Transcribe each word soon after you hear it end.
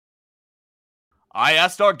I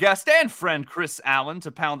asked our guest and friend Chris Allen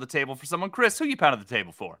to pound the table for someone. Chris, who you pounded the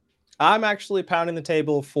table for? I'm actually pounding the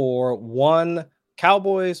table for one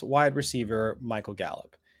Cowboys wide receiver, Michael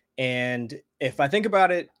Gallup. And if I think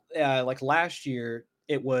about it, like last year,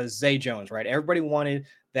 it was Zay Jones, right? Everybody wanted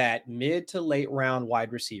that mid to late round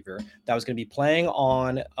wide receiver that was going to be playing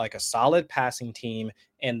on like a solid passing team,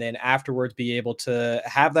 and then afterwards be able to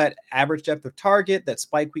have that average depth of target, that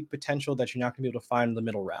spike week potential that you're not going to be able to find in the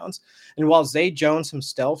middle rounds. And while Zay Jones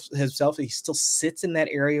himself, he still sits in that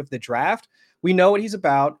area of the draft. We know what he's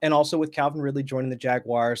about. And also with Calvin Ridley joining the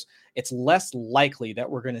Jaguars, it's less likely that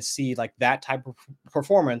we're going to see like that type of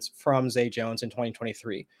performance from Zay Jones in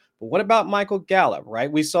 2023. But what about Michael Gallup, right?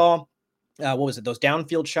 We saw what was it? Those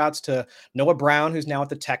downfield shots to Noah Brown, who's now at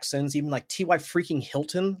the Texans, even like T.Y. freaking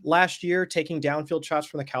Hilton last year, taking downfield shots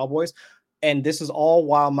from the Cowboys. And this is all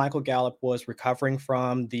while Michael Gallup was recovering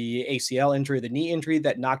from the ACL injury, the knee injury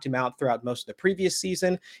that knocked him out throughout most of the previous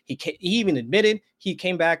season. He even admitted he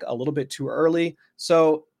came back a little bit too early.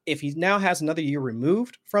 So if he now has another year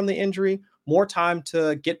removed from the injury, more time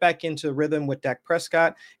to get back into rhythm with Dak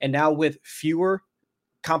Prescott, and now with fewer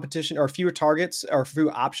competition or fewer targets or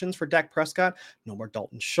fewer options for Dak Prescott. No more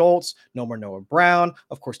Dalton Schultz, no more Noah Brown.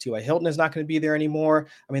 Of course, T.Y. Hilton is not going to be there anymore.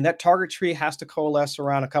 I mean, that target tree has to coalesce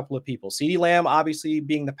around a couple of people. CeeDee Lamb, obviously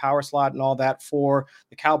being the power slot and all that for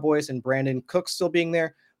the Cowboys, and Brandon Cooks still being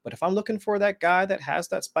there. But if I'm looking for that guy that has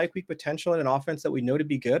that spike week potential in an offense that we know to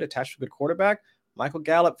be good, attached to a good quarterback, Michael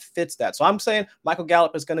Gallup fits that. So I'm saying Michael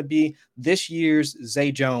Gallup is going to be this year's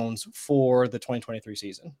Zay Jones for the 2023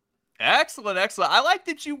 season. Excellent. I like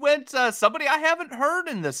that you went somebody I haven't heard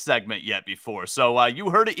in this segment yet before. So you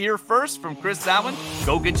heard it here first from Chris Allen.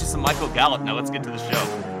 Go get you some Michael Gallup. Now let's get to the show.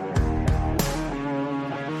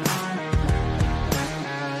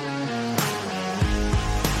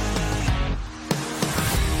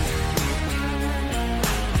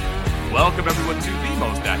 Welcome, everyone, to the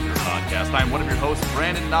Most Accurate Podcast. I'm one of your hosts,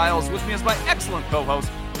 Brandon Niles. With me is my excellent co-host,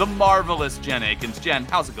 the marvelous Jen Akins. Jen,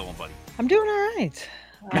 how's it going, buddy? I'm doing all right.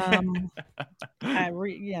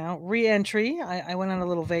 Re-entry. I went on a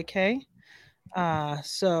little vacay.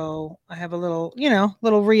 So I have a little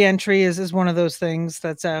re-entry is one of those things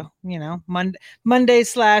that's Monday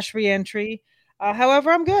 / re-entry.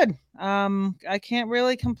 However, I'm good. I can't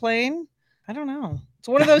really complain. I don't know. It's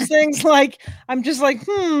one of those things like I'm just like,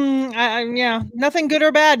 nothing good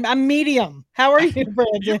or bad. I'm medium. How are you,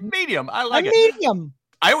 Brandon? You're medium. I like it. Medium.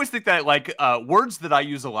 I always think that words that I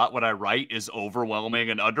use a lot when I write is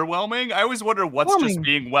overwhelming and underwhelming. I always wonder what's just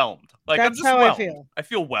being whelmed. Like, that's I'm just how whelmed. I feel. I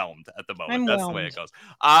feel whelmed at the moment. I'm That's whelmed. The way it goes.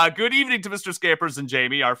 Good evening to Mr. Scapers and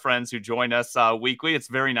Jamie, our friends who join us weekly. It's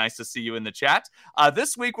very nice to see you in the chat.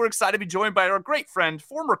 This week, we're excited to be joined by our great friend,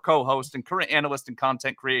 former co-host and current analyst and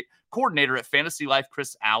content coordinator at Fantasy Life,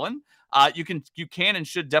 Chris Allen. You can and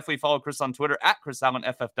should definitely follow Chris on Twitter at Chris Allen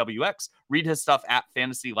FFWX. Read his stuff at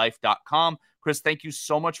fantasylife.com. Chris, thank you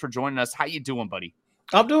so much for joining us. How you doing, buddy?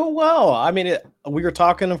 I'm doing well. I mean, we were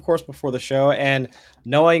talking, of course, before the show, and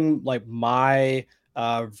knowing like my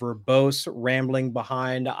verbose rambling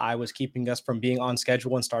behind, I was keeping us from being on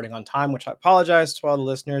schedule and starting on time, which I apologize to all the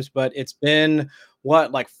listeners, but it's been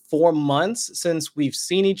like 4 months since we've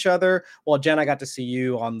seen each other. Well, Jen, I got to see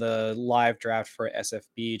you on the live draft for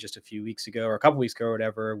SFB just a few weeks ago or a couple weeks ago or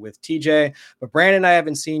whatever with TJ, but Brandon, I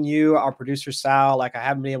haven't seen you, our producer Sal, like I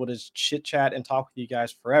haven't been able to chit chat and talk with you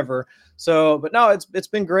guys forever. So, but no, it's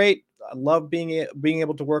been great. I love being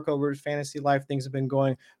able to work over at Fantasy Life. Things have been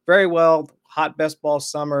going very well. Hot best ball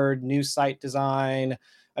summer, new site design.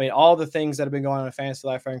 I mean, all the things that have been going on in Fantasy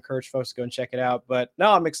Life, I encourage folks to go and check it out. But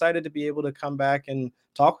no, I'm excited to be able to come back and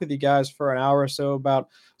talk with you guys for an hour or so about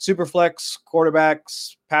Superflex,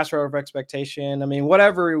 quarterbacks, pass rate of expectation. I mean,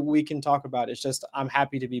 whatever we can talk about. It's just I'm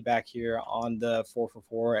happy to be back here on the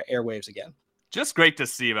 4for4 airwaves again. Just great to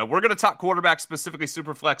see you, man. We're going to talk quarterbacks, specifically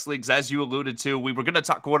Superflex leagues, as you alluded to. We were going to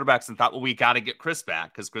talk quarterbacks and thought, well, we got to get Chris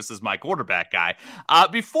back because Chris is my quarterback guy.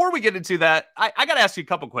 Before we get into that, I got to ask you a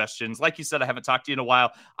couple questions. Like you said, I haven't talked to you in a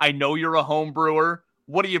while. I know you're a home brewer.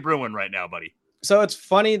 What are you brewing right now, buddy? So it's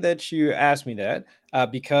funny that you asked me that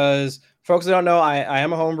because folks that don't know, I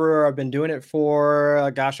am a home brewer. I've been doing it for,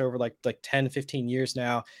 over like 10, 15 years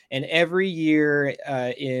now. And every year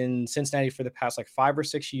in Cincinnati for the past 5 or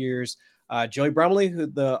 6 years, Joey Brumley, who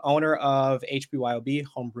the owner of HBYOB,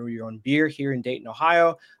 Home Brew Your Own Beer here in Dayton,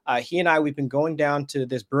 Ohio, he and we've been going down to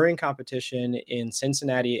this brewing competition in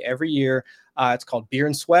Cincinnati every year. It's called Beer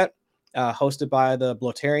and Sweat, hosted by the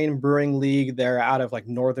Bloatarian Brewing League. They're out of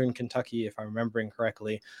northern Kentucky, if I'm remembering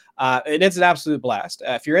correctly. And it's an absolute blast.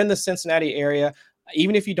 If you're in the Cincinnati area,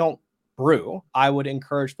 even if you don't brew, I would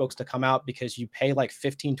encourage folks to come out because you pay like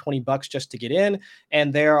 15, $20 just to get in.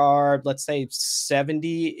 And there are, let's say,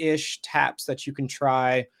 70-ish taps that you can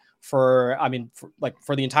try for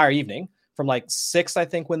the entire evening. From like 6, I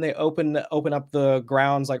think, when they open up the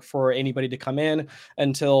grounds, like for anybody to come in,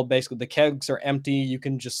 until basically the kegs are empty. You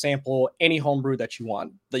can just sample any homebrew that you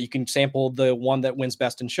want. That you can sample the one that wins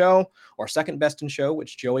best in show or second best in show,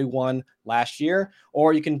 which Joey won last year,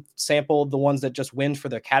 or you can sample the ones that just win for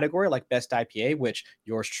their category, like best IPA, which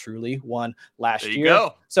yours truly won last year.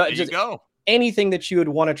 Go. So there you go. Anything that you would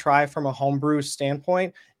want to try from a homebrew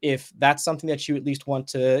standpoint, if that's something that you at least want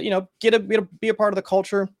to, be a part of the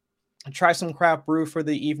culture, try some craft brew for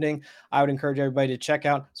the evening, I would encourage everybody to check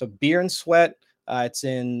out. So Beer and Sweat, it's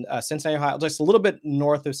in Cincinnati, Ohio, just a little bit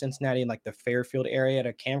north of Cincinnati in like the Fairfield area at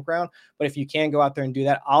a campground. But if you can go out there and do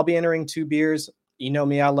that, I'll be entering 2 beers. You know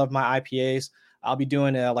me, I love my IPAs. I'll be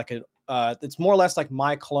doing it's more or less like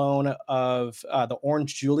my clone of the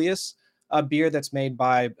Orange Julius beer that's made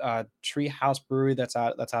by Treehouse Brewery. That's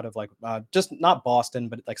out of like just not Boston,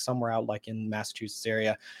 but like somewhere out like in Massachusetts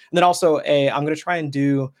area. And then also I'm going to try and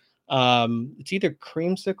do it's either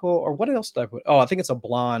creamsicle or what else did I put? Oh, I think it's a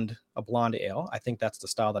blonde ale. I think that's the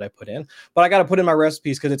style that I put in, but I got to put in my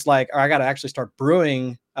recipes because it's like, or I got to actually start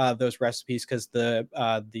brewing those recipes because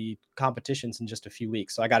the competition's in just a few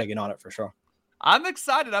weeks. So I got to get on it for sure. I'm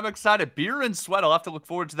excited. Beer and Sweat. I'll have to look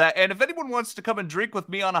forward to that. And if anyone wants to come and drink with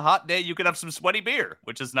me on a hot day, you can have some sweaty beer,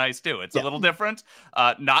 which is nice too. It's a little different,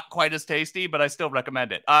 not quite as tasty, but I still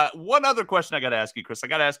recommend it. One other question I got to ask you, Chris. I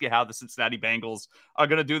got to ask you how the Cincinnati Bengals are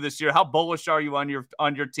going to do this year. How bullish are you on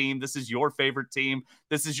your team? This is your favorite team.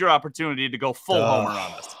 This is your opportunity to go full homer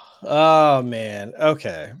on us. Oh man.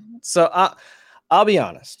 Okay. So I'll be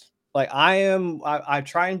honest. Like I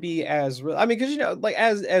try and be as, because like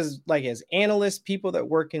as analysts, people that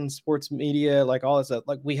work in sports media, like all this stuff,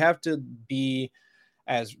 like we have to be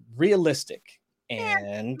as realistic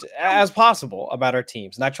and as possible about our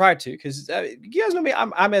teams. And I try to, because you guys know me,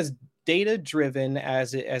 I'm as data driven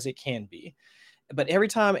as it can be. But every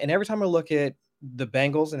time I look at the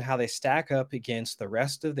Bengals and how they stack up against the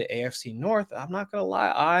rest of the AFC North, I'm not gonna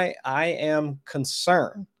lie, I am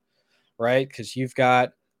concerned, right? Because you've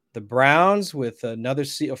got the Browns with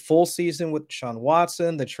a full season with Deshaun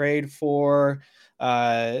Watson, the trade for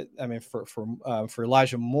Elijah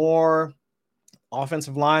Moore,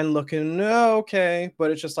 offensive line looking okay,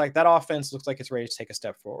 but it's just like that offense looks like it's ready to take a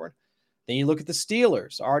step forward. Then you look at the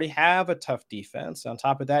Steelers, already have a tough defense. On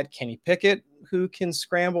top of that, Kenny Pickett, who can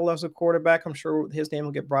scramble as a quarterback. I'm sure his name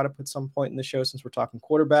will get brought up at some point in the show since we're talking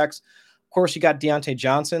quarterbacks. Of course, you got Deontay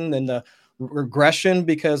Johnson, then the regression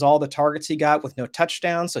because all the targets he got with no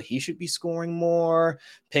touchdowns, so he should be scoring more.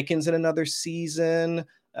 Pickens in another season.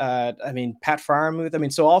 Pat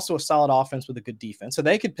Freiermuth. So also a solid offense with a good defense, so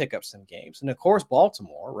they could pick up some games. And of course,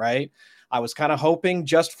 Baltimore, right? I was kind of hoping,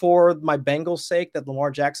 just for my Bengals' sake, that Lamar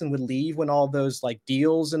Jackson would leave when all those like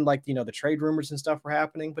deals and the trade rumors and stuff were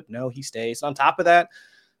happening, but no, he stays. On top of that,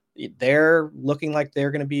 they're looking like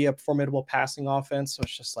they're going to be a formidable passing offense. So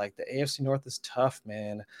it's just like the AFC North is tough,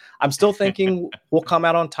 man. I'm still thinking we'll come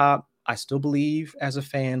out on top. I still believe as a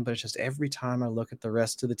fan, but it's just every time I look at the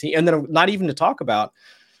rest of the team, and then not even to talk about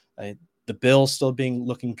the Bills still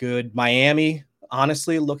looking good. Miami,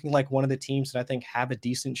 honestly, looking like one of the teams that I think have a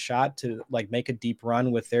decent shot to like make a deep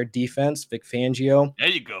run with their defense. Vic Fangio. There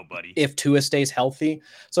you go, buddy. If Tua stays healthy.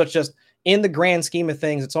 So it's just, in the grand scheme of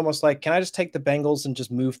things, it's almost like, can I just take the Bengals and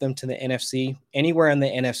just move them to the NFC, anywhere in the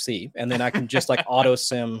NFC, and then I can just like auto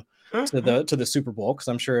sim to the Super Bowl? Because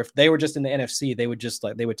I'm sure if they were just in the NFC,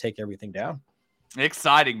 they would take everything down.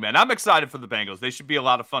 Exciting, man. I'm excited for the Bengals. They should be a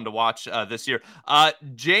lot of fun to watch this year.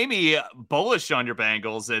 Jamie, bullish on your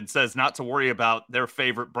Bengals, and says not to worry about their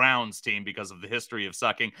favorite Browns team because of the history of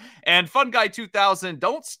sucking. And Fun Guy 2000,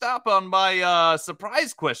 don't stop on my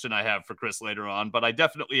surprise question I have for Chris later on, but I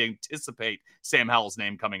definitely anticipate Sam Howell's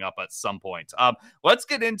name coming up at some point. Let's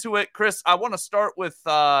get into it. Chris, I want to start with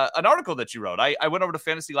an article that you wrote. I went over to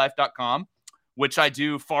fantasylife.com, which I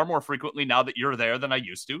do far more frequently now that you're there than I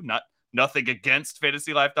used to. Nothing against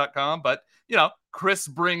fantasylife.com, but Chris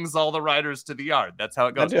brings all the writers to the yard. That's how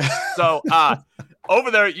it goes. So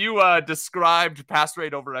over there, you described pass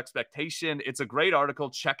rate over expectation. It's a great article.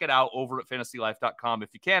 Check it out over at fantasylife.com if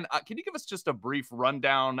you can. Can you give us just a brief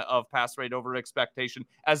rundown of pass rate over expectation?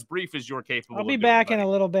 As brief as you're capable. I'll be back in a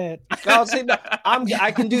little bit.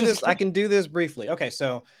 I can do this. I can do this briefly. Okay,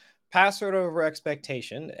 so Pass rate over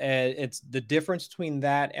expectation. It's the difference between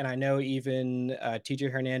that, and I know even TJ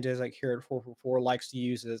Hernandez, like here at 444, likes to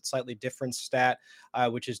use a slightly different stat,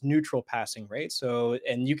 which is neutral passing rate. So,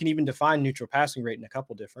 and you can even define neutral passing rate in a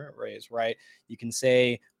couple different ways, right? You can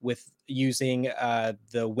say with using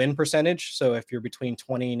the win percentage. So, if you're between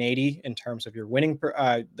 20 and 80 in terms of your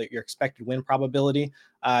your expected win probability,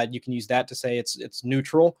 you can use that to say it's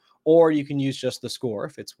neutral. Or you can use just the score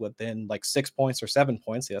if it's within like 6 points or 7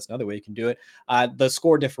 points. That's another way you can do it. The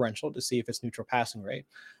score differential to see if it's neutral passing rate.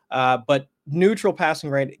 But neutral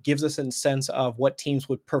passing rate gives us a sense of what teams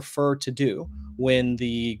would prefer to do when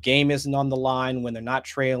the game isn't on the line, when they're not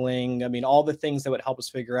trailing. I mean, all the things that would help us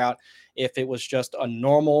figure out if it was just a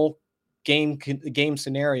normal game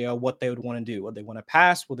scenario, what they would want to do. Would they want to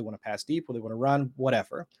pass? Would they want to pass deep? Would they want to run?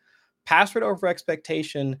 Whatever. Pass rate over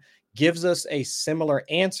expectation gives us a similar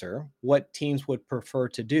answer, what teams would prefer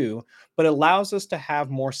to do, but allows us to have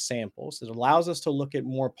more samples. It allows us to look at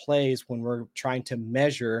more plays when we're trying to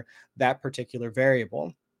measure that particular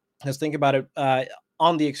variable. Let's think about it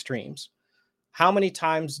on the extremes. How many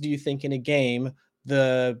times do you think in a game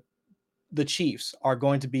the Chiefs are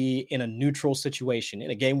going to be in a neutral situation,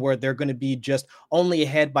 in a game where they're going to be just only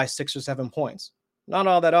ahead by 6 or 7 points? Not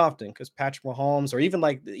all that often, because Patrick Mahomes or even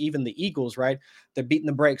the Eagles, right? They're beating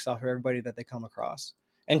the brakes off of everybody that they come across.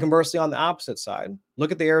 And conversely, on the opposite side,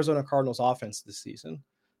 look at the Arizona Cardinals offense this season.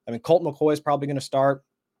 I mean, Colt McCoy is probably going to start.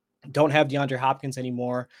 Don't have DeAndre Hopkins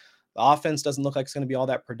anymore. The offense doesn't look like it's going to be all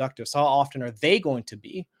that productive. So how often are they going to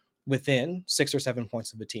be within 6 or 7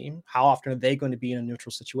 points of a team? How often are they going to be in a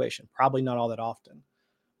neutral situation? Probably not all that often.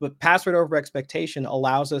 But pass rate over expectation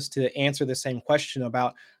allows us to answer the same question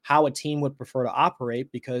about how a team would prefer to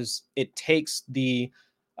operate, because it takes a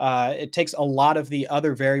lot of the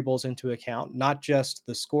other variables into account, not just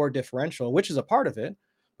the score differential, which is a part of it,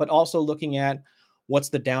 but also looking at what's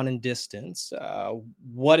the down and distance.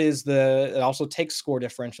 It also takes score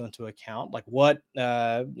differential into account. Like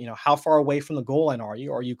how far away from the goal line are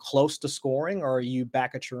you? Are you close to scoring, or are you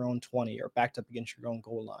back at your own 20 or backed up against your own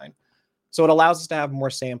goal line? So it allows us to have more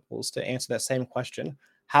samples to answer that same question.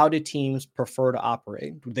 How do teams prefer to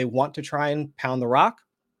operate? Do they want to try and pound the rock,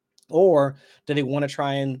 or do they want to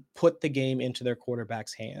try and put the game into their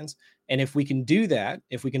quarterback's hands? And if we can do that,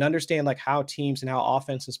 if we can understand like how teams and how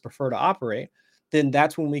offenses prefer to operate, then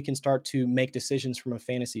that's when we can start to make decisions from a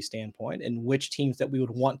fantasy standpoint, and which teams that we would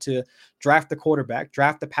want to draft the quarterback,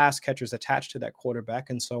 draft the pass catchers attached to that quarterback,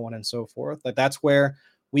 and so on and so forth. Like that's where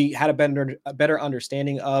we had a better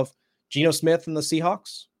understanding of Geno Smith and the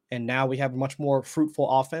Seahawks, and now we have a much more fruitful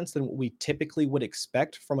offense than what we typically would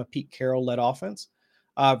expect from a Pete Carroll-led offense,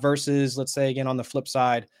 versus, let's say, again, on the flip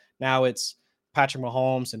side, now it's Patrick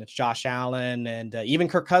Mahomes and it's Josh Allen and even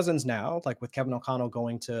Kirk Cousins now, like with Kevin O'Connell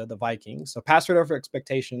going to the Vikings. So pass rate over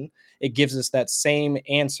expectation, it gives us that same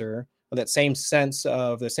answer, or that same sense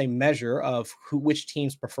of the same measure of which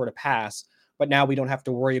teams prefer to pass. But now we don't have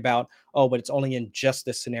to worry about, but it's only in just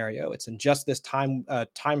this scenario. It's in just this time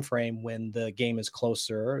frame when the game is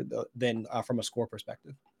closer than from a score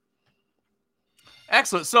perspective.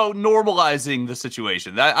 Excellent. So normalizing the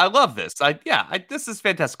situation. I love this. This is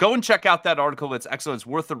fantastic. Go and check out that article. It's excellent. It's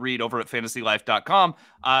worth a read over at fantasylife.com.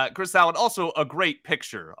 Chris Allen, also a great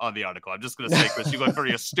picture on the article. I'm just going to say, Chris, you look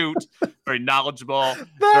very astute, very knowledgeable,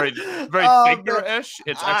 very figure-ish.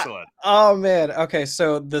 It's excellent. Oh, man. Okay,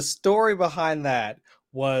 so the story behind that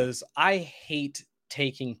was I hate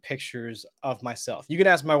taking pictures of myself. You can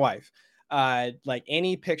ask my wife. Like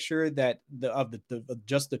any picture that of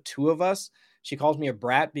just the two of us, she calls me a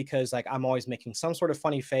brat because like I'm always making some sort of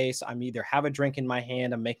funny face. I'm either have a drink in my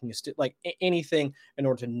hand, I'm making anything in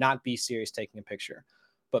order to not be serious taking a picture.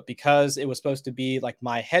 But because it was supposed to be like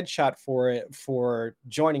my headshot for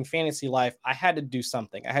joining Fantasy Life, I had to do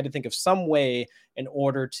something. I had to think of some way in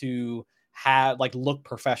order to have look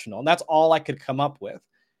professional. And that's all I could come up with.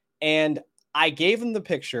 And I gave him the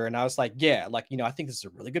picture and I was like, yeah, I think this is a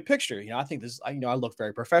really good picture. I think this, I look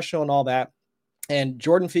very professional and all that. And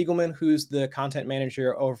Jordan Fiegelman, who's the content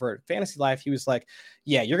manager over at Fantasy Life, he was like,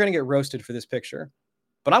 yeah, you're going to get roasted for this picture,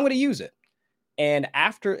 but I'm going to use it. And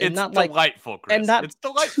it's delightful, Chris. And not it's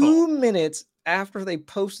delightful. 2 minutes after they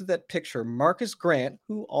posted that picture, Marcus Grant,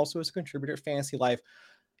 who also is a contributor at Fantasy Life,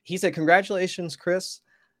 he said, congratulations, Chris.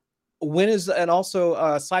 When is, and also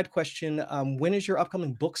a side question, when is your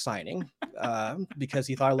upcoming book signing? Because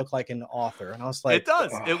he thought I looked like an author, and I was like, It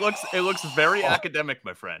does. oh. It looks very academic,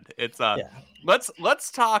 my friend. It's Yeah.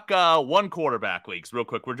 let's talk one quarterback leagues real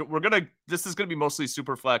quick. We're gonna this is gonna be mostly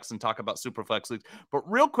Superflex and talk about Superflex leagues. But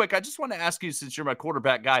real quick, I just want to ask you, since you're my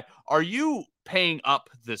quarterback guy, are you paying up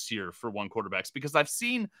this year for one quarterbacks? Because I've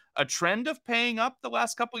seen a trend of paying up the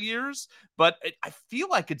last couple of years, but I feel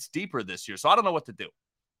like it's deeper this year. So I don't know what to do.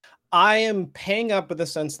 I am paying up in the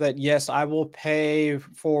sense that, yes, I will pay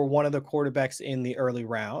for one of the quarterbacks in the early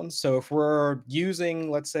rounds. So if we're using,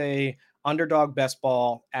 let's say, underdog best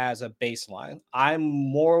ball as a baseline, I'm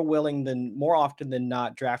more often than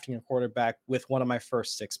not drafting a quarterback with one of my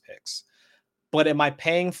first 6 picks. But am I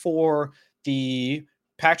paying for the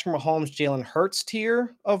Patrick Mahomes, Jalen Hurts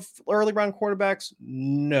tier of early round quarterbacks?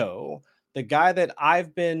 No. The guy that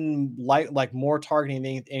I've been like more targeting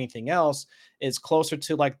than anything else is closer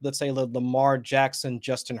to, like, let's say, the Lamar Jackson,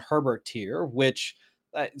 Justin Herbert tier, which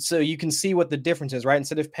so you can see what the difference is, right?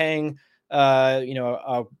 Instead of paying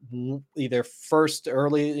either first,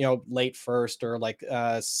 early, late first, or like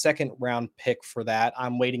a second round pick for that,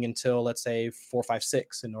 I'm waiting until, let's say, 4, 5,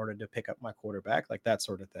 6 in order to pick up my quarterback, like that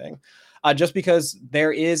sort of thing. Just because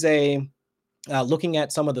there is a looking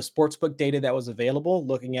at some of the sportsbook data that was available,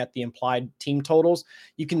 looking at the implied team totals,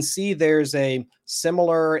 you can see there's a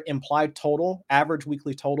similar implied total, average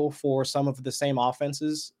weekly total for some of the same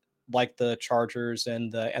offenses, like the Chargers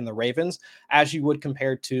and the Ravens, as you would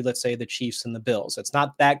compare to, let's say, the Chiefs and the Bills. It's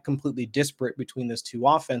not that completely disparate between those two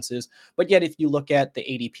offenses, but yet if you look at the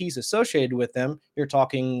ADPs associated with them, you're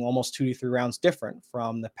talking almost 2 to 3 rounds different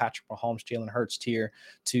from the Patrick Mahomes, Jalen Hurts tier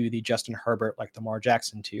to the Justin Herbert, like Lamar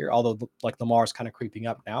Jackson tier, although like Lamar's kind of creeping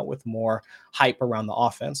up now with more hype around the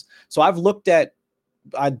offense. So I've looked at,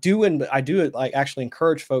 I do like actually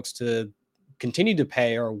encourage folks to continue to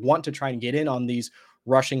pay or want to try and get in on these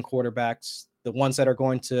rushing quarterbacks, the ones that are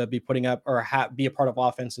going to be putting up or be a part of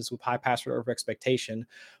offenses with high pass rate over expectation.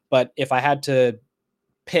 But if I had to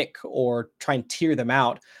pick or try and tier them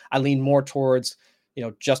out, I lean more towards,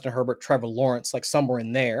 Justin Herbert, Trevor Lawrence, like somewhere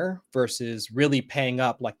in there, versus really paying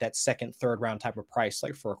up like that second, third round type of price,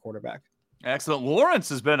 like for a quarterback. Excellent. Lawrence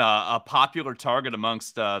has been a popular target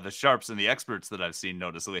amongst the sharps and the experts that I've seen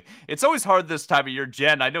noticeably. It's always hard this time of year,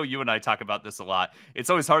 Jen. I know you and I talk about this a lot. It's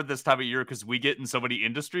always hard this time of year because we get in so many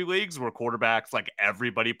industry leagues where quarterbacks, like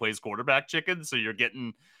everybody plays quarterback chicken. So you're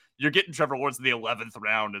getting Trevor Lawrence in the 11th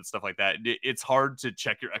round and stuff like that. It's hard to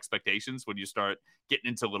check your expectations when you start getting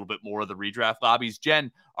into a little bit more of the redraft lobbies.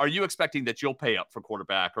 Jen, are you expecting that you'll pay up for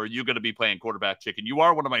quarterback, or are you going to be playing quarterback chicken? You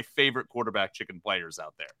are one of my favorite quarterback chicken players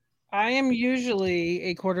out there. I am usually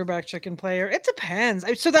a quarterback chicken player. It depends.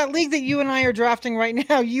 So that league that you and I are drafting right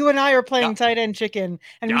now, you and I are playing tight end chicken,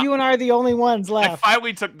 and you and I are the only ones left. I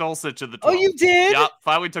finally took Dulcich in the 12th. Oh, you did? Yep,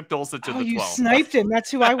 finally took Dulcich in the 12th. Oh, you sniped him. That's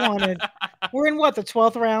who I wanted. We're in what, the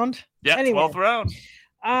 12th round? Yeah, anyway. 12th round.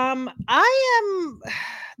 I am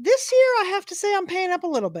this year. I have to say I'm paying up a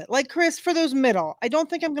little bit, like Chris, for those middle. I don't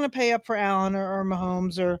think I'm going to pay up for Allen or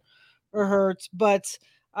Mahomes or Hurts, but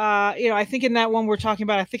I think in that one we're talking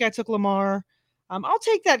about, I think I took Lamar. I'll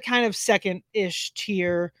take that kind of second-ish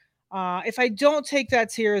tier. If I don't take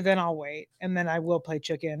that tier, then I'll wait, and then I will play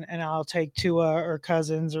chicken, and I'll take Tua or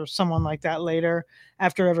Cousins or someone like that later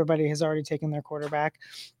after everybody has already taken their quarterback.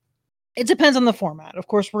 It depends on the format. Of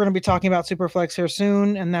course, we're going to be talking about Superflex here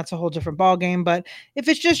soon, and that's a whole different ballgame. But if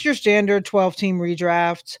it's just your standard 12-team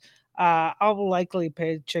redraft, I'll likely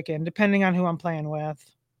pay chicken, depending on who I'm playing with.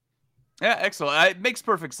 Yeah, excellent. It makes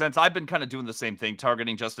perfect sense. I've been kind of doing the same thing,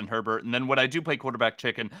 targeting Justin Herbert. And then when I do play quarterback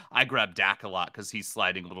chicken, I grab Dak a lot because he's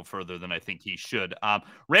sliding a little further than I think he should.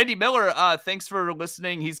 Randy Miller, thanks for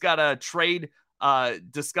listening. He's got a trade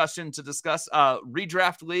discussion to discuss.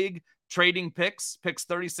 Redraft league, trading picks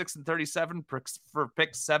 36 and 37 for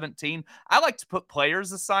picks 17. I like to put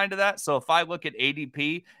players assigned to that. So if I look at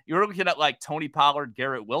ADP, you're looking at like Tony Pollard,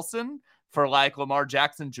 Garrett Wilson, for like Lamar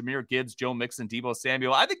Jackson, Jahmyr Gibbs, Joe Mixon, Deebo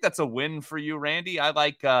Samuel. I think that's a win for you, Randy. I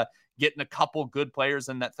like getting a couple good players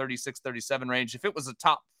in that 36, 37 range. If it was a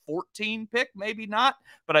top 14 pick, maybe not,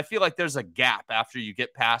 but I feel like there's a gap after you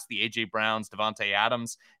get past the A.J. Browns, Devontae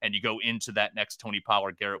Adams, and you go into that next Tony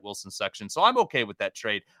Pollard, Garrett Wilson section. So I'm okay with that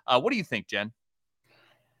trade. What do you think, Jen?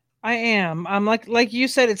 I am. I'm like you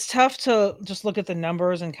said, it's tough to just look at the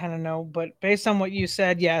numbers and kind of know, but based on what you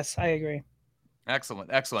said, yes, I agree. Excellent.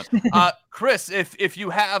 Chris, if you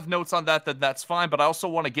have notes on that, then that's fine. But I also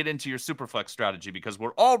want to get into your Superflex strategy because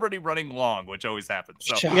we're already running long, which always happens.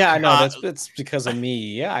 So yeah, I know it's because of me.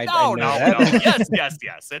 Yeah, I know no. that.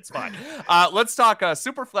 Yes. It's fine. Let's talk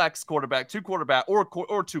Superflex quarterback, two quarterback,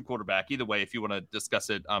 or two quarterback. Either way, if you want to discuss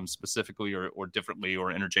it specifically or differently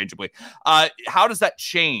or interchangeably. How does that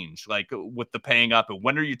change, like with the paying up? And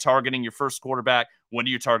when are you targeting your first quarterback? When are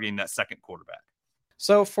you targeting that second quarterback?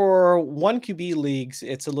 So for one QB leagues,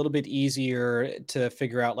 it's a little bit easier to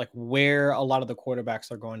figure out like where a lot of the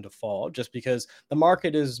quarterbacks are going to fall, just because the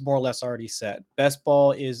market is more or less already set. Best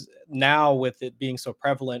ball is now, with it being so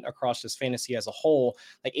prevalent across just fantasy as a whole,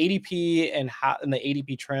 like ADP and the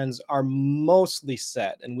ADP trends are mostly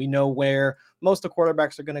set, and we know where most of the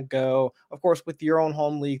quarterbacks are going to go. Of course, with your own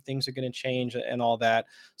home league, things are going to change and all that.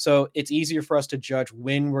 So it's easier for us to judge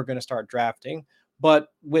when we're going to start drafting. But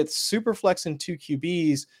with Superflex and two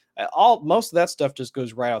QBs, most of that stuff just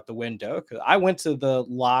goes right out the window. Because I went to the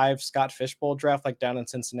live Scott Fishbowl draft like down in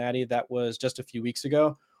Cincinnati. That was just a few weeks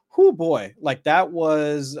ago. Whoo boy, like I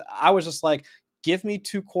was just like, give me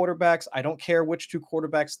two quarterbacks. I don't care which two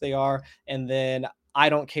quarterbacks they are, and then I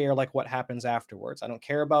don't care like what happens afterwards. I don't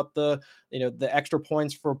care about the extra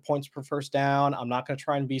points per first down. I'm not going to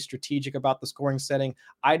try and be strategic about the scoring setting.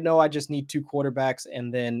 I know I just need two quarterbacks,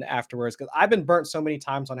 and then afterwards, because I've been burnt so many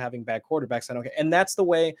times on having bad quarterbacks. I don't care. And that's the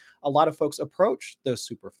way a lot of folks approach those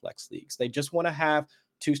super flex leagues. They just want to have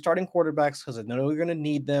two starting quarterbacks because they know they're going to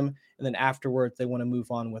need them. And then afterwards, they want to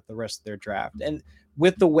move on with the rest of their draft. And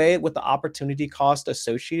with the opportunity cost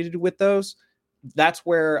associated with those, that's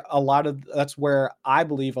where I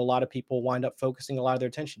believe a lot of people wind up focusing a lot of their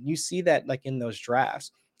attention. You see that like in those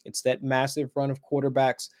drafts, it's that massive run of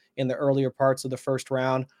quarterbacks in the earlier parts of the first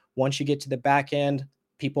round. Once you get to the back end,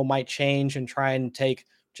 people might change and try and take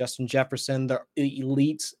Justin Jefferson, the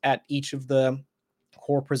elites at each of the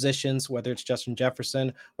core positions, whether it's Justin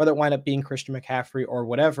Jefferson, whether it wind up being Christian McCaffrey or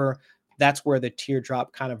whatever. That's where the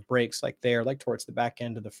teardrop kind of breaks, like there, like towards the back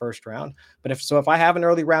end of the first round. But if I have an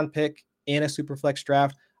early round pick in a super flex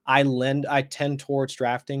draft, I tend towards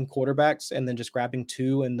drafting quarterbacks and then just grabbing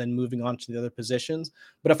two and then moving on to the other positions.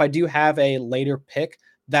 But if I do have a later pick,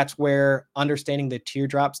 that's where understanding the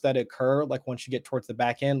teardrops that occur, like once you get towards the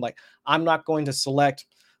back end, like I'm not going to select,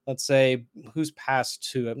 let's say, who's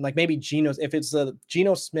passed to it, like maybe if it's the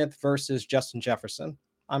Geno Smith versus Justin Jefferson,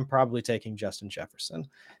 I'm probably taking Justin Jefferson.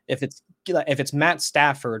 If it's Matt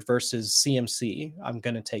Stafford versus CMC, I'm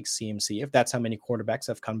going to take CMC if that's how many quarterbacks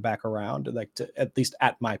have come back around, at least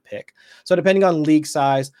at my pick. So depending on league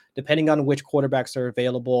size, depending on which quarterbacks are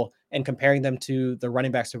available, and comparing them to the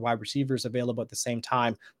running backs or wide receivers available at the same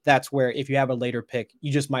time, that's where if you have a later pick,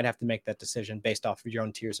 you just might have to make that decision based off of your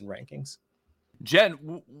own tiers and rankings. Jen,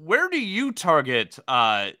 where do you target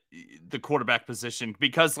the quarterback position?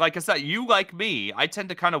 Because like I said, you like me, I tend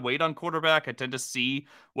to kind of wait on quarterback. I tend to see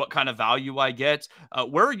what kind of value I get.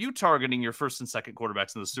 Where are you targeting your first and second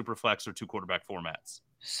quarterbacks in the super flex or two quarterback formats?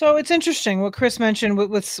 So it's interesting what Chris mentioned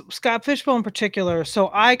with Scott Fishbowl in particular. So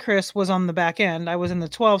Chris, was on the back end. I was in the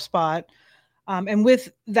 12 spot. And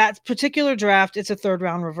with that particular draft, it's a third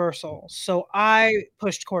round reversal. So I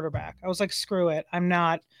pushed quarterback. I was like, screw it. I'm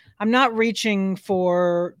not reaching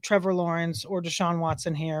for Trevor Lawrence or Deshaun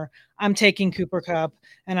Watson here. I'm taking Cooper Kupp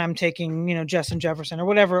and I'm taking, Justin Jefferson or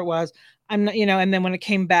whatever it was. I'm not, and then when it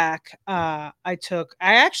came back, I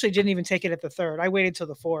actually didn't even take it at the third. I waited till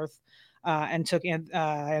the fourth and took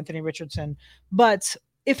Anthony Richardson. But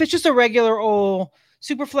if it's just a regular old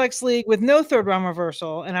Superflex league with no third round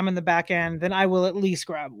reversal and I'm in the back end, then I will at least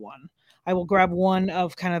grab one. I will grab one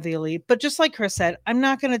of kind of the elite. But just like Chris said, I'm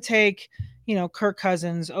not going to take, Kirk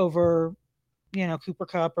Cousins over, Cooper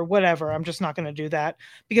Kupp or whatever. I'm just not going to do that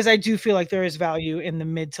because I do feel like there is value in the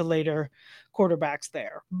mid to later quarterbacks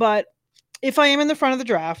there. But if I am in the front of the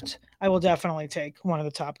draft, I will definitely take one of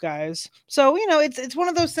the top guys. So, it's one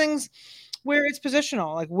of those things where it's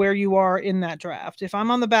positional, like where you are in that draft. If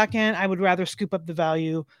I'm on the back end, I would rather scoop up the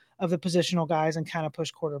value of the positional guys and kind of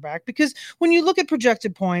push quarterback, because when you look at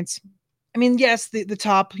projected points, I mean, yes, the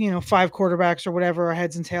top, 5 quarterbacks or whatever are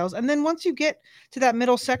heads and tails. And then once you get to that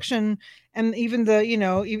middle section and even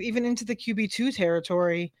even into the QB2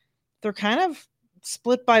 territory, they're kind of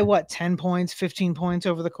split by 10 points, 15 points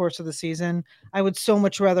over the course of the season. I would so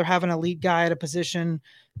much rather have an elite guy at a position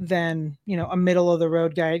than, a middle of the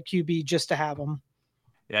road guy at QB just to have them.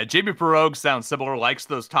 Yeah, Jamie Perogue sounds similar, likes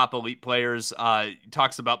those top elite players,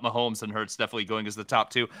 talks about Mahomes and Hurts definitely going as the top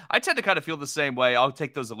two. I tend to kind of feel the same way. I'll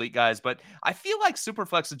take those elite guys, but I feel like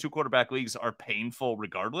Superflex and two quarterback leagues are painful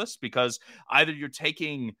regardless, because either you're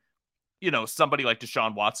taking somebody like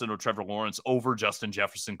Deshaun Watson or Trevor Lawrence over Justin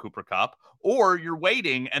Jefferson, Cooper Kupp, or you're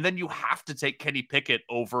waiting and then you have to take Kenny Pickett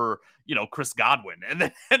over, Chris Godwin.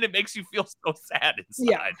 And it makes you feel so sad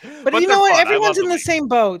inside. Yeah. But you know what? Everyone's in the same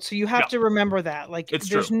boat. So you have to remember that. Like,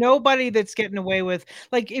 there's nobody that's getting away with,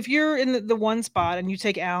 like, if you're in the one spot and you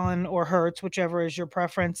take Allen or Hurts, whichever is your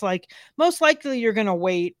preference, like, most likely you're going to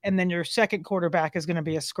wait. And then your second quarterback is going to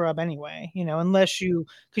be a scrub anyway, because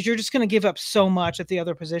you're just going to give up so much at the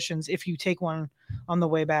other positions if you take one on the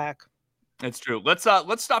way back. It's true. Let's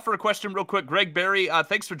stop for a question real quick. Greg Berry,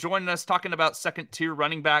 thanks for joining us, talking about second-tier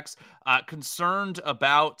running backs. Concerned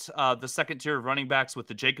about the second tier of running backs with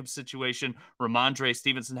the Jacobs situation, Ramondre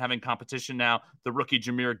Stevenson having competition now, the rookie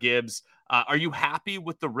Jahmyr Gibbs. Are you happy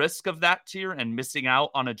with the risk of that tier and missing out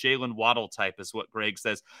on a Jalen Waddle type, is what Greg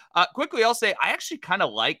says. Quickly, I'll say I actually kind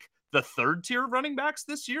of like the third tier of running backs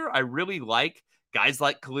this year. I really like guys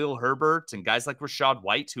like Khalil Herbert and guys like Rachaad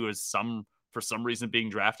White, who is for some reason being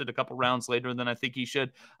drafted a couple rounds later than I think he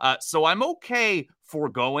should. So I'm okay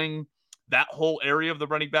foregoing that whole area of the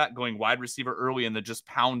running back, going wide receiver early and then just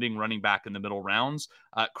pounding running back in the middle rounds.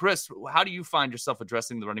 Chris, how do you find yourself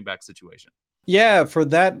addressing the running back situation? Yeah, for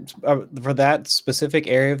that specific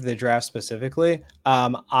area of the draft specifically,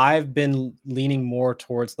 I've been leaning more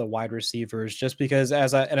towards the wide receivers just because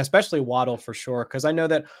and especially Waddle for sure, because I know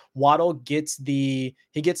that Waddle gets the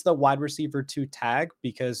wide receiver 2 tag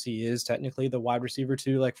because he is technically the wide receiver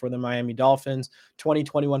 2, like for the Miami Dolphins,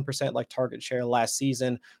 21% like target share last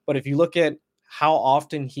season. But if you look at how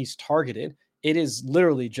often he's targeted, it is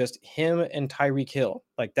literally just him and Tyreek Hill.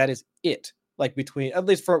 Like that is it. Like between, at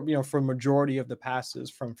least for majority of the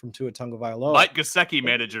passes from Tua Tagovailoa. Mike Gesicki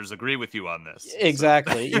managers agree with you on this.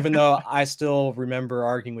 Exactly. So. Even though I still remember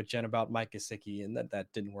arguing with Jen about Mike Gesicki and that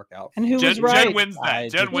didn't work out. And who was right? Jen wins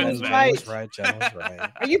that. Jen wins that. Jen was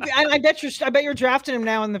right. I bet you're drafting him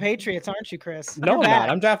now in the Patriots, aren't you, Chris? No, I'm not.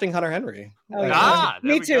 I'm drafting Hunter Henry.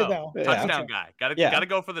 Me too, though. Touchdown guy. Gotta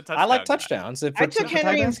go for the touchdown. I like touchdowns. I took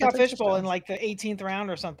Henry and Scott Fishbowl in like the 18th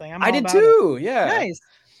round or something. I did too. Yeah. Nice.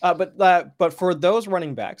 But for those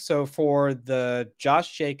running backs, so for the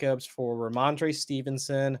Josh Jacobs, for Ramondre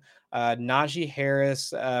Stevenson, Najee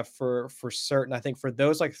Harris, for certain, I think for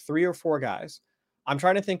those like 3 or 4 guys, I'm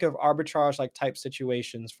trying to think of arbitrage like type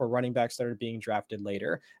situations for running backs that are being drafted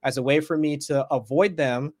later as a way for me to avoid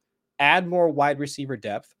them, add more wide receiver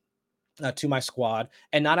depth to my squad,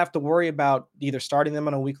 and not have to worry about either starting them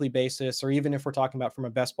on a weekly basis, or even if we're talking about from a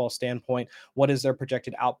best ball standpoint, what is their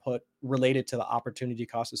projected output related to the opportunity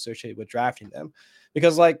cost associated with drafting them.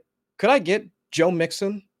 Because like, could I get Joe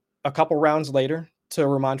Mixon a couple rounds later to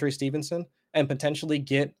Ramondre Stevenson and potentially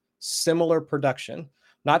get similar production?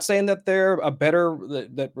 Not saying that they're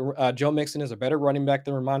Joe Mixon is a better running back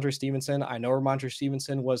than Ramondre Stevenson. I know Ramondre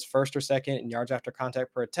Stevenson was first or second in yards after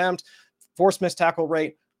contact per attempt, forced missed tackle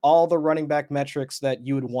rate, all the running back metrics that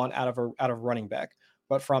you would want out of running back.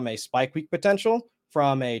 But from a spike week potential,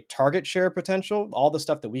 from a target share potential, all the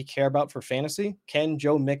stuff that we care about for fantasy, can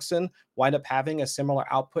Joe Mixon wind up having a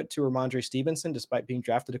similar output to Ramondre Stevenson despite being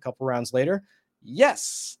drafted a couple rounds later?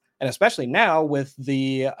 Yes. And especially now with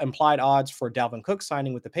the implied odds for Dalvin Cook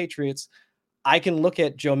signing with the Patriots, I can look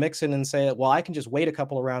at Joe Mixon and say, well, I can just wait a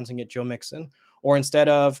couple of rounds and get Joe Mixon. Or instead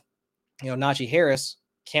of, Najee Harris,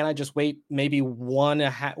 can I just wait maybe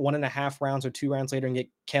 1.5 rounds or 2 rounds later and get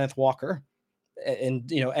Kenneth Walker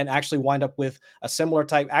and actually wind up with a similar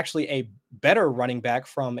type, actually a better running back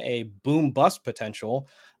from a boom bust potential,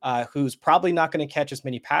 who's probably not going to catch as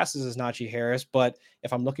many passes as Najee Harris. But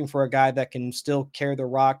if I'm looking for a guy that can still carry the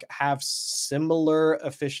rock, have similar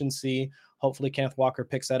efficiency, hopefully Kenneth Walker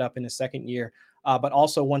picks that up in his second year. But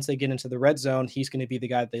also once they get into the red zone, he's going to be the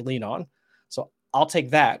guy that they lean on. So I'll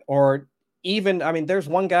take that. Or even, there's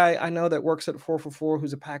one guy I know that works at 4for4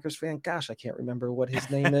 who's a Packers fan. Gosh, I can't remember what his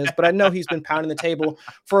name is, but I know he's been pounding the table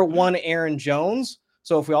for one Aaron Jones.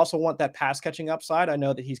 So if we also want that pass catching upside, I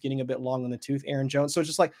know that he's getting a bit long in the tooth, Aaron Jones. So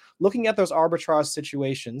just like looking at those arbitrage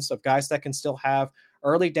situations of guys that can still have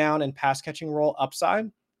early down and pass catching role upside,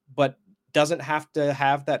 but doesn't have to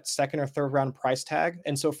have that second or third round price tag.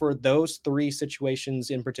 And so for those 3 situations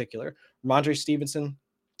in particular, Ramondre Stevenson,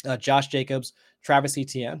 Josh Jacobs, Travis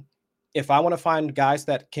Etienne, if I want to find guys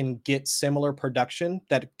that can get similar production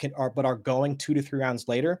but are going 2 to 3 rounds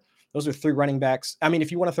later, those are 3 running backs.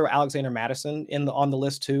 If you want to throw Alexander Mattison on the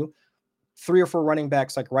list too, 3 or 4 running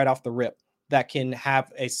backs like right off the rip that can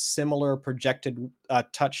have a similar projected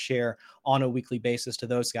touch share on a weekly basis to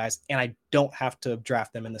those guys, and I don't have to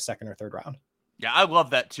draft them in the second or third round. Yeah, I love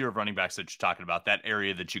that tier of running backs that you're talking about, that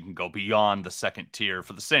area that you can go beyond the second tier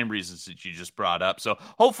for the same reasons that you just brought up. So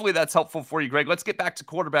hopefully that's helpful for you, Greg. Let's get back to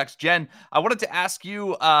quarterbacks. Jen, I wanted to ask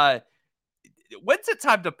you, when's it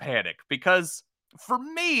time to panic? Because for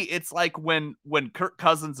me, it's like when Kirk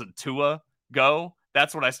Cousins and Tua go,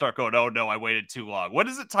 that's when I start going, oh no, I waited too long. When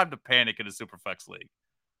is it time to panic in a Superflex league?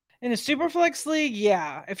 In a Superflex league,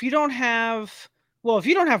 yeah. If you don't have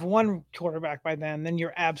one quarterback by then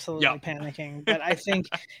you're absolutely panicking. But I think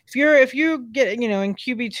if you get in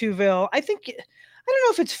QB2ville, I don't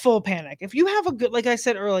know if it's full panic. If you have a good, like I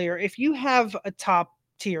said earlier, if you have a top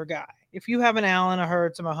tier guy, if you have an Allen, a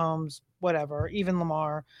Hurts, a Mahomes, whatever, even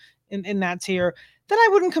Lamar in that tier, then I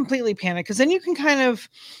wouldn't completely panic, because then you can kind of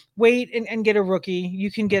wait and get a rookie. You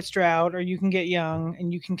can get Stroud, or you can get Young,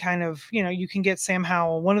 and you can kind of, you can get Sam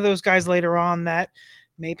Howell, one of those guys later on that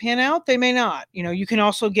may pan out, they may not. You can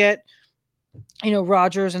also get,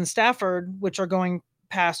 Rodgers and Stafford, which are going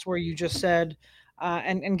past where you just said,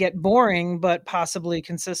 and get boring, but possibly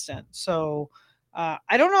consistent. So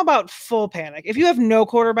I don't know about full panic. If you have no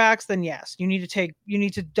quarterbacks, then yes, you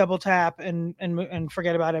need to double tap and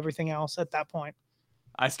forget about everything else at that point.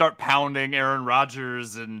 I start pounding Aaron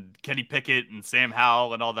Rodgers and Kenny Pickett and Sam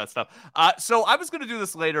Howell and all that stuff. So I was going to do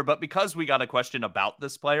this later, but because we got a question about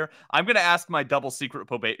this player, I'm going to ask my double secret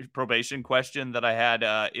probation question that I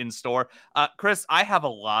had in store. Chris, I have a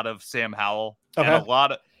lot of Sam Howell and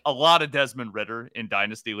a lot of Desmond Ridder in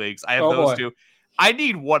dynasty leagues. I have those two. I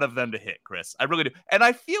need one of them to hit, Chris. I really do. And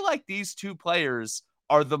I feel like these two players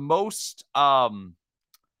are the most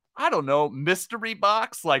I don't know, mystery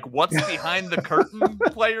box, like what's behind the curtain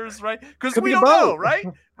players, right? Because we don't know, right?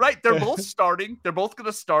 Right. They're both starting. They're both going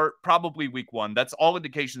to start probably week one. That's all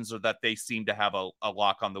indications are that they seem to have a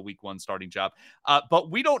lock on the week one starting job.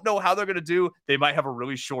 But we don't know how they're going to do. They might have a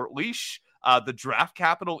really short leash. The draft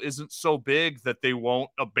capital isn't so big that they won't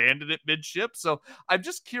abandon it midship. So I'm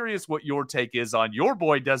just curious what your take is on your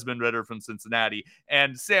boy Desmond Ridder from Cincinnati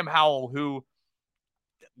and Sam Howell, who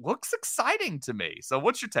looks exciting to me. So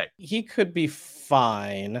what's your take? He could be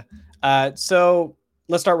fine. So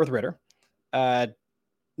let's start with Ridder.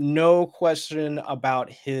 No question about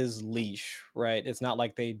his leash, right? It's not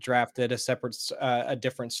like they drafted a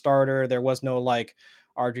different starter. There was no like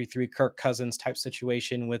RG3 Kirk Cousins type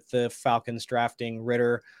situation with the Falcons drafting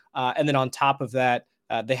Ridder. And then on top of that,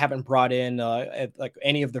 they haven't brought in like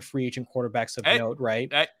any of the free agent quarterbacks of note,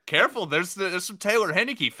 right? Careful, there's some Taylor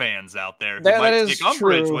Heinicke fans out there who might take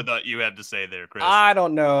umbrage with what you had to say there, Chris. I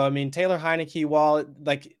don't know. I mean, Taylor Heinicke, while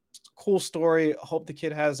like cool story, hope the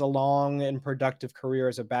kid has a long and productive career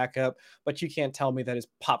as a backup, but you can't tell me that his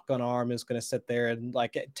pop gun arm is going to sit there and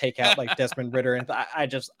like take out like Desmond Ridder, and I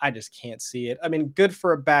just can't see it. I mean, good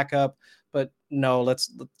for a backup, but no, let's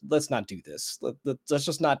not do this. Let's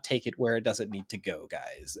just not take it where it doesn't need to go,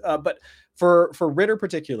 guys. But for Ridder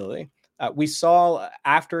particularly, we saw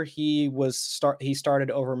after he started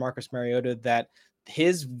over Marcus Mariota that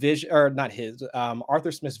his vision, or not his,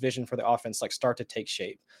 Arthur Smith's vision for the offense like start to take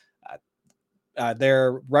shape.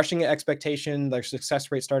 Their rushing expectation, their success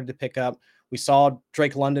rate started to pick up. We saw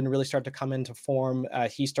Drake London really start to come into form.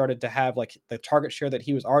 He started to have like the target share that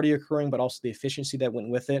he was already accruing, but also the efficiency that went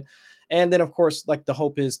with it. And then of course, like the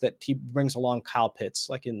hope is that he brings along Kyle Pitts,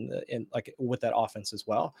 like in with that offense as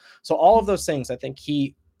well. So all of those things, I think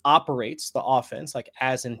he operates the offense like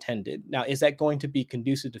as intended. Now, is that going to be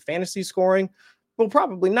conducive to fantasy scoring? Well,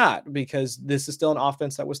 probably not, because this is still an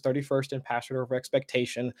offense that was 31st in passer over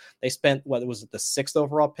expectation. They spent, what was it, the 6th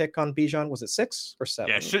overall pick on Bijan? Was it 6 or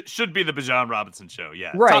 7? Yeah, should be the Bijan Robinson show.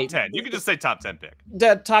 Yeah, right. Top 10. You can just say top 10 pick.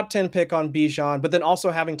 That top 10 pick on Bijan, but then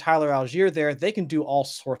also having Tyler Algier there, they can do all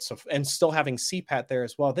sorts of, and still having CPAT there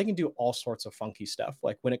as well, they can do all sorts of funky stuff,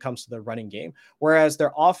 like when it comes to the running game. Whereas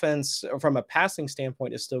their offense, from a passing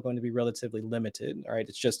standpoint, is still going to be relatively limited. All right,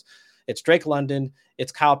 it's Drake London,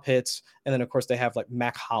 it's Kyle Pitts, and then of course they have like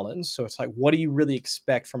Mac Hollins. So it's like, what do you really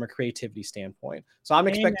expect from a creativity standpoint? So I'm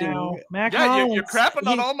expecting Mac Hollins. You're crapping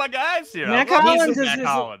on all my guys here. Mac Hollins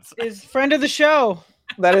is friend of the show.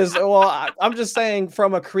 That is, well, I'm just saying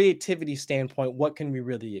from a creativity standpoint, what can we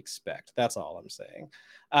really expect? That's all I'm saying.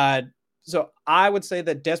 So I would say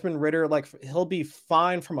that Desmond Ridder, like he'll be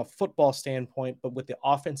fine from a football standpoint, but with the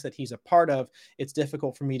offense that he's a part of, it's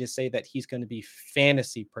difficult for me to say that he's going to be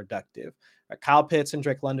fantasy productive. Kyle Pitts and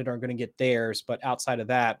Drake London are going to get theirs, but outside of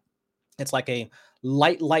that, it's like a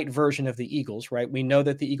light version of the Eagles, right? We know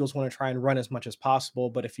that the Eagles want to try and run as much as possible,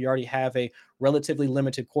 but if you already have a relatively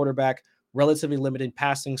limited quarterback, relatively limited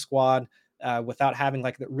passing squad, without having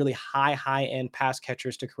like the really high end pass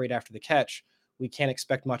catchers to create after the catch, we can't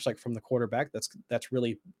expect much like from the quarterback. That's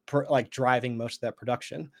really like driving most of that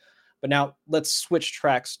production. But now let's switch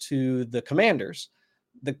tracks to the Commanders.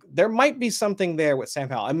 there might be something there with Sam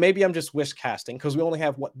Howell, and maybe I'm just wish casting because we only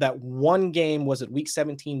have that one game. Was it week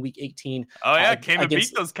 17, week 18? Oh yeah, came and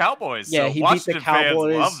beat those Cowboys. Yeah, So he Washington beat the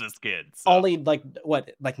Cowboys. fans love this kid. So. Only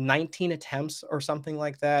like 19 attempts or something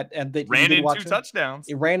like that, and that ran in 2 touchdowns.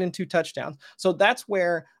 It ran in 2 touchdowns. So that's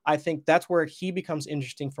where I think he becomes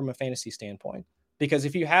interesting from a fantasy standpoint. Because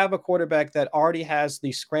if you have a quarterback that already has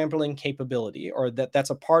the scrambling capability, or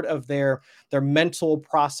that's a part of their mental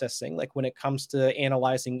processing, like when it comes to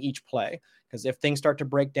analyzing each play, because if things start to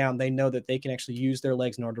break down, they know that they can actually use their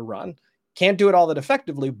legs in order to run. Can't do it all that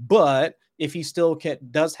effectively, but if he still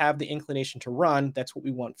does have the inclination to run, that's what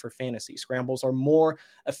we want for fantasy. Scrambles are more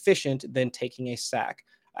efficient than taking a sack.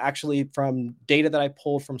 Actually, from data that I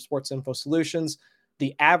pulled from Sports Info Solutions,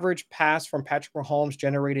 the average pass from Patrick Mahomes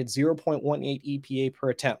generated 0.18 EPA per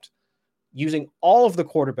attempt. Using all of the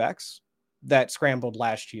quarterbacks that scrambled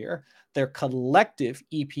last year, their collective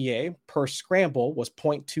EPA per scramble was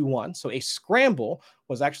 0.21. So a scramble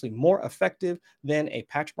was actually more effective than a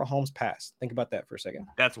Patrick Mahomes pass. Think about that for a second.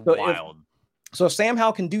 That's wild. So if Sam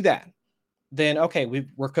Howell can do that, then okay,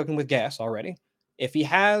 we're cooking with gas already. If he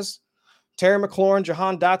has Terry McLaurin,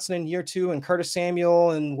 Jahan Dotson in year 2, and Curtis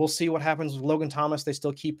Samuel, and we'll see what happens with Logan Thomas. They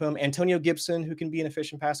still keep him. Antonio Gibson, who can be an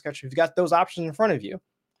efficient pass catcher. You've got those options in front of you.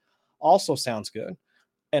 Also sounds good.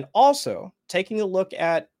 And also taking a look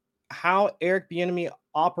at how Eric Bieniemy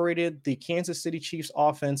operated the Kansas City Chiefs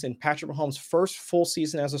offense in Patrick Mahomes' first full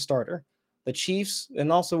season as a starter. The Chiefs,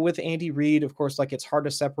 and also with Andy Reid, of course, like it's hard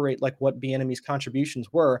to separate like what Bieniemy's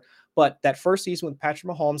contributions were, but that first season with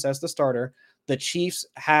Patrick Mahomes as the starter, the Chiefs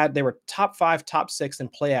they were top 5, top 6 in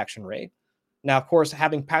play action rate. Now, of course,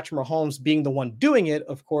 having Patrick Mahomes being the one doing it,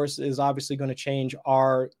 of course, is obviously going to change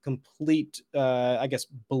our complete,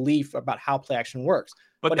 belief about how play action works.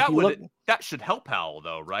 But that should help Howell,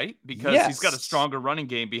 though, right? Because he's got a stronger running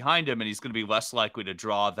game behind him, and he's going to be less likely to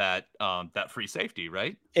draw that free safety,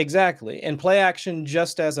 right? Exactly. And play action,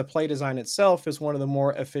 just as a play design itself, is one of the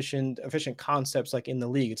more efficient concepts like in the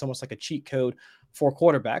league. It's almost like a cheat code for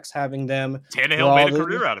quarterbacks, having them. Tannehill made a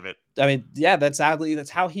career out of it. I mean, yeah, that's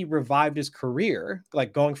how he revived his career,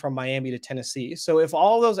 like going from Miami to Tennessee. So if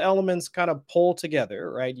all those elements kind of pull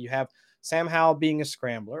together, right, you have Sam Howell being a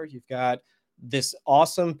scrambler, you've got this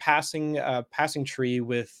awesome passing tree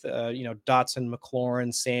with Dotson,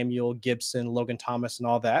 McLaurin, Samuel, Gibson, Logan Thomas, and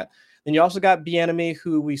all that. Then you also got Bieniemy,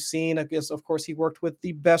 who we've seen. I guess, of course, he worked with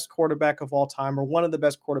the best quarterback of all time, or one of the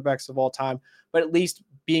best quarterbacks of all time. But at least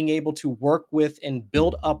being able to work with and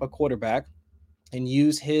build up a quarterback and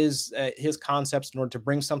use his concepts in order to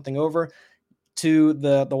bring something over to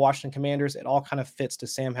the Washington Commanders, it all kind of fits to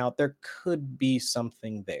Sam Howell. There could be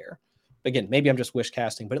something there. Again, maybe I'm just wish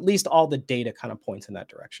casting, but at least all the data kind of points in that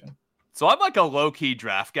direction. So I'm like a low-key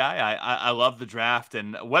draft guy. I love the draft,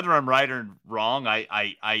 and whether I'm right or wrong,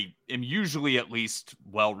 I am usually at least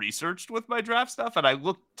well-researched with my draft stuff. And I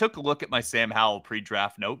took a look at my Sam Howell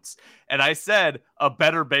pre-draft notes, and I said a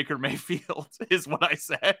better Baker Mayfield is what I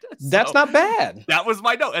said. That's not bad. That was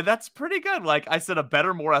my note, and that's pretty good. Like I said, a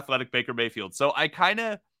better, more athletic Baker Mayfield. So I kind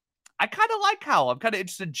of like Howell. I'm kind of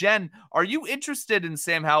interested. Jen, are you interested in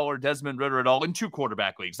Sam Howell or Desmond Ridder at all in 2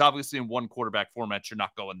 quarterback leagues? Obviously, in 1 quarterback format, you're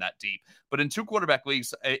not going that deep. But in 2 quarterback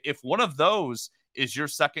leagues, if one of those is your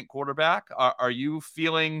second quarterback, are you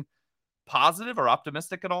feeling positive or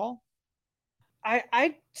optimistic at all?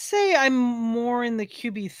 I'd say I'm more in the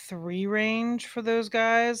QB3 range for those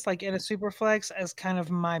guys, like in a Superflex as kind of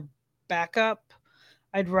my backup.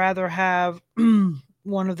 I'd rather have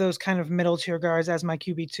one of those kind of middle tier guards as my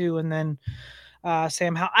QB2, and then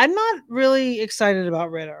Sam Howell. I'm not really excited about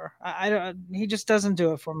Ridder. I don't. He just doesn't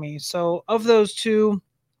do it for me. So of those 2,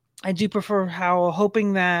 I do prefer Howell,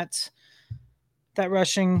 hoping that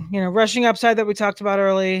rushing upside that we talked about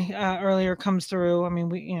earlier comes through. I mean,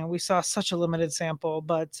 we saw such a limited sample,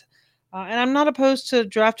 but and I'm not opposed to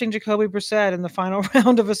drafting Jacoby Brissett in the final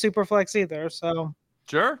round of a Superflex either. So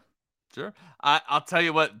sure. I'll tell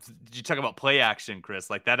you what, did you talk about play action, Chris?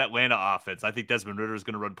 Like that Atlanta offense, I think Desmond Ridder is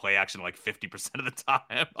going to run play action like 50% of the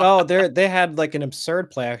time. Oh, they had like an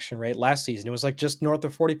absurd play action rate last season. It was like just north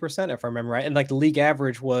of 40%, if I remember right. And like the league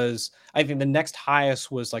average was, I think the next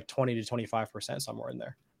highest was like 20 to 25%, somewhere in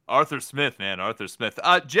there. Arthur Smith.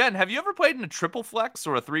 Jen, have you ever played in a triple flex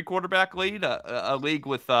or a 3 quarterback league, a league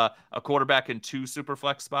with a quarterback in 2 super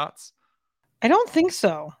flex spots? I don't think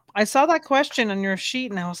so. I saw that question on your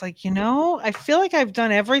sheet and I was like, I feel like I've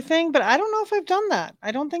done everything, but I don't know if I've done that.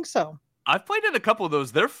 I don't think so. I've played in a couple of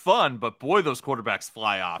those. They're fun, but boy, those quarterbacks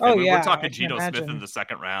fly off. Oh, yeah, we're talking Geno Smith in the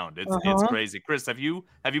second round. It's crazy. Chris, have you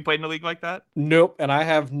played in a league like that? Nope, and I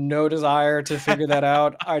have no desire to figure that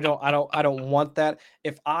out. I don't want that.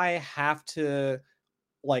 If I have to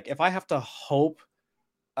like if I have to hope,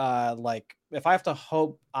 if I have to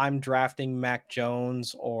hope I'm drafting Mac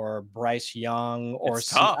Jones or Bryce Young or It's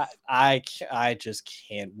tough. I just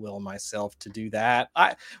can't will myself to do that.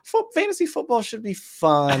 Fantasy football should be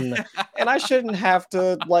fun, and I shouldn't have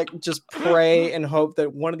to like just pray and hope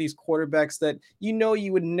that one of these quarterbacks that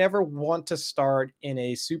you would never want to start in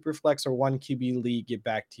a super flex or one QB league get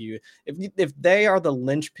back to you. If they are the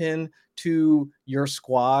linchpin to your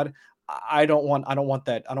squad, I don't want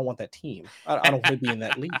that. I don't want that team. I don't want to be in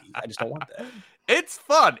that league. I just don't want that. It's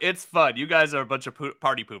fun. It's fun. You guys are a bunch of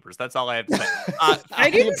party poopers. That's all I have to say. I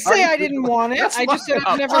didn't say I didn't want it. I just said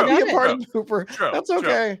I've never done a party it. pooper. True, That's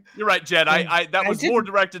okay. True. You're right, Jen. That was more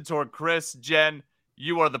directed toward Chris. Jen,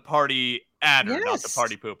 you are the party adder, not the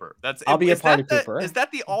party pooper. I'll be a party pooper. Is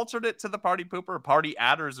that the alternate to the party pooper? Party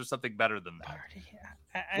adders or something better than that?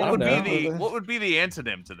 Party. What would be the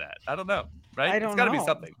antonym to that? I don't know. Right? I don't It's got to be know.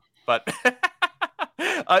 something. But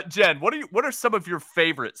Jen, what are some of your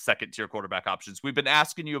favorite second tier quarterback options? We've been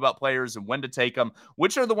asking you about players and when to take them.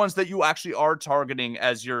 Which are the ones that you actually are targeting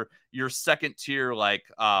as your second tier? Like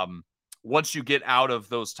once you get out of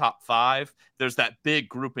those top 5, there's that big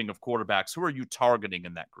grouping of quarterbacks. Who are you targeting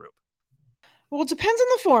in that group? Well, it depends on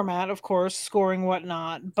the format, of course, scoring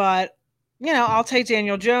whatnot. But I'll take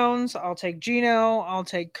Daniel Jones. I'll take Geno. I'll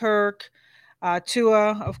take Kirk.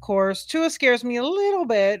 Tua, of course. Tua scares me a little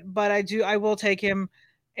bit, but I will take him.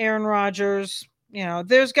 Aaron Rodgers.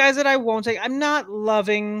 There's guys that I won't take. I'm not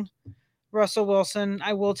loving Russell Wilson.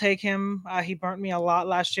 I will take him. He burnt me a lot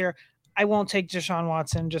last year. I won't take Deshaun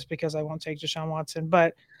Watson just because I won't take Deshaun Watson.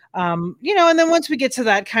 But, and then once we get to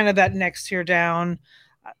that kind of that next tier down,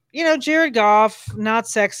 Jared Goff, not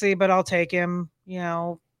sexy, but I'll take him.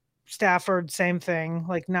 Stafford, same thing,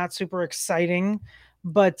 like not super exciting,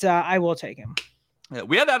 but I will take him. Yeah,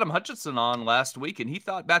 we had Adam Hutchinson on last week, and he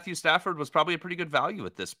thought Matthew Stafford was probably a pretty good value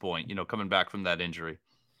at this point, coming back from that injury.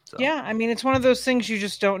 So. Yeah, I mean, it's one of those things you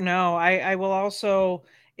just don't know. I will also,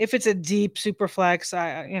 if it's a deep super flex,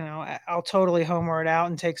 I'll totally homer it out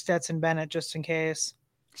and take Stetson Bennett just in case.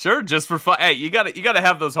 Sure, just for fun. Hey, you gotta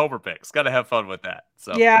have those homer picks. Gotta have fun with that.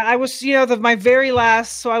 So yeah, I was, my very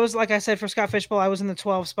last. So I was, like I said, for Scott Fishbowl, I was in the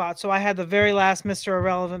 12 spot. So I had the very last Mr.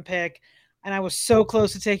 Irrelevant pick, and I was so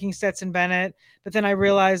close to taking Stetson Bennett, but then I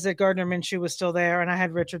realized that Gardner Minshew was still there, and I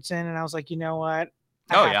had Richardson, and I was like, you know what?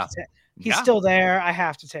 He's still there. I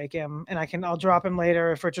have to take him, and I'll drop him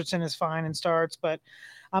later if Richardson is fine and starts. But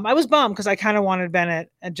I was bummed because I kind of wanted Bennett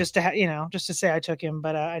just to just to say I took him,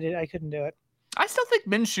 but I couldn't do it. I still think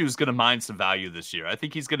Minshew's going to mine some value this year. I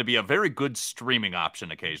think he's going to be a very good streaming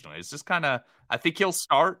option occasionally. It's just kind of, I think he'll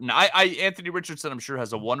start. And Anthony Richardson, I'm sure,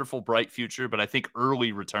 has a wonderful, bright future, but I think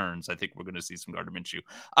early returns, I think we're going to see some Gardner Minshew.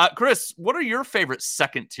 Chris, what are your favorite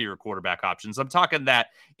second tier quarterback options? I'm talking that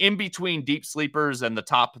in between deep sleepers and the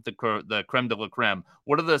top of the creme de la creme.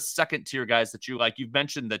 What are the second tier guys that you like? You've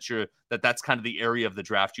mentioned that's kind of the area of the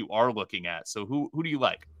draft you are looking at. So who do you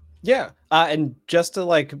like? Yeah. And just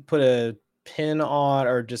to put a pin on,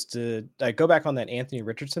 or just to go back on that Anthony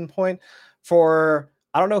Richardson point,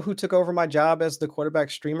 I don't know who took over my job as the quarterback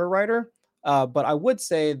streamer writer, but I would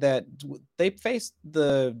say that they faced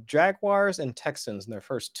the Jaguars and Texans in their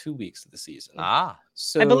first 2 weeks of the season.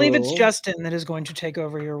 So I believe it's Justin that is going to take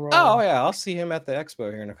over your role. Oh yeah, I'll see him at the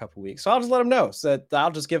expo here in a couple weeks. So I'll just let him know. So that I'll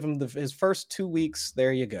just give him his first 2 weeks.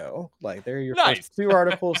 There you go. There are your first 2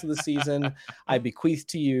 articles of the season. I bequeath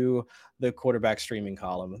to you the quarterback streaming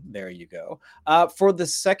column. There you go. For the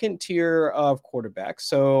second tier of quarterbacks.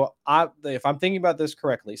 So if I'm thinking about this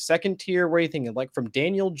correctly, second tier, what are you thinking? Like from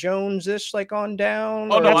Daniel Jones-ish, on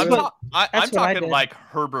down? Oh no, I'm talking like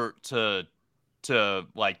Herbert to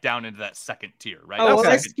down into that second tier, right? Oh, well,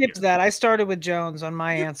 I skipped that. I started with Jones on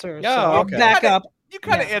my answer. So okay. Back up. You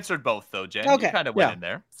kind of answered both though, Jen. Okay. You kind of went in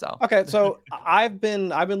there. So okay, so I've been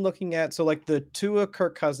looking at the Tua,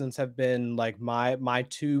 Kirk Cousins have been my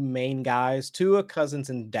 2 main guys. Tua, Cousins,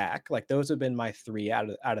 and Dak. Those have been my 3 out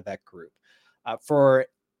of that group. For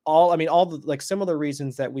all the similar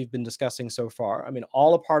reasons that we've been discussing so far.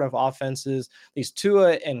 All a part of offenses. These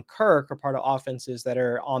Tua and Kirk are part of offenses that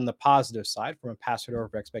are on the positive side from a passer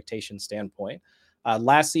over expectation standpoint.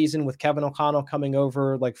 Last season with Kevin O'Connell coming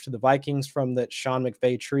over to the Vikings from the Sean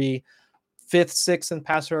McVay tree, 5th, 6th in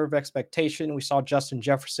passer over expectation. We saw Justin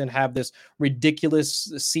Jefferson have this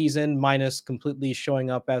ridiculous season, minus completely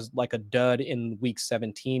showing up as a dud in week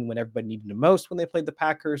 17 when everybody needed him most when they played the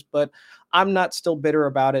Packers. But I'm not still bitter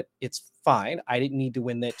about it. It's fine. I didn't need to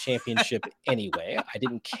win that championship anyway. I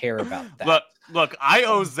didn't care about that. Look, I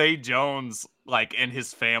owe Zay Jones like and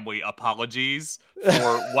his family apologies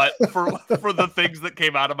for the things that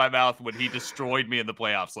came out of my mouth when he destroyed me in the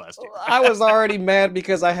playoffs last year. I was already mad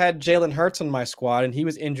because I had Jalen Hurts on my squad and he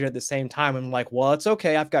was injured at the same time. I'm like, well, it's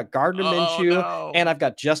okay. I've got Gardner Minshew and I've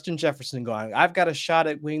got Justin Jefferson going. I've got a shot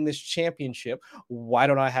at winning this championship. Why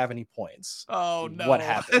don't I have any points? Oh no. What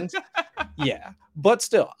happened? Yeah, but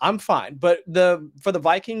still, I'm fine. But for the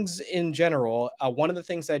Vikings in general, one of the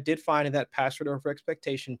things I did find in that password over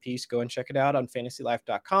expectation piece, go and check it out on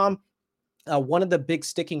fantasylife.com. One of the big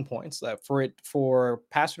sticking points for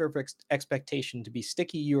passer over expectation to be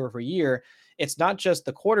sticky year over year, it's not just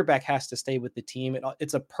the quarterback has to stay with the team.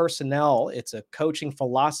 It's a personnel, it's a coaching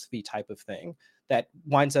philosophy type of thing that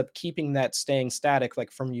winds up keeping that staying static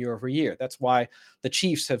like from year over year. That's why the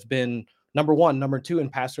Chiefs have been number one, number two in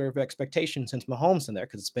passer over expectation since Mahomes in there,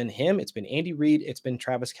 because it's been him, it's been Andy Reid, it's been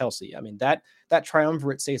Travis Kelce. I mean, that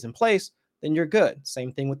triumvirate stays in place, then you're good.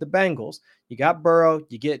 Same thing with the Bengals. You got Burrow,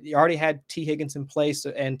 you already had T. Higgins in place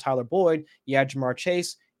and Tyler Boyd, you had Jamar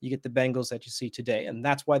Chase, you get the Bengals that you see today. And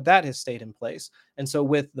that's why that has stayed in place. And so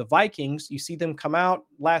with the Vikings, you see them come out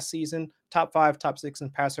last season, top 5, top 6 in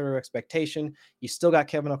passer expectation. You still got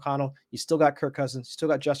Kevin O'Connell, you still got Kirk Cousins, you still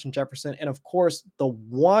got Justin Jefferson. And of course, the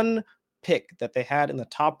one pick that they had in the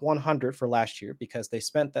top 100 for last year, because they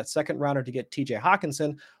spent that second rounder to get TJ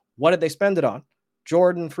Hawkinson. What did they spend it on?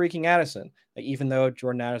 Jordan freaking Addison. Even though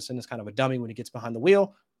Jordan Addison is kind of a dummy when he gets behind the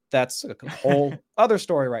wheel, that's a whole other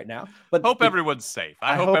story right now. But everyone's safe.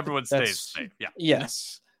 I hope everyone stays safe. Yeah.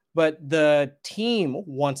 Yes. But the team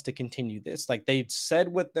wants to continue this. Like they've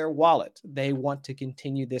said with their wallet, they want to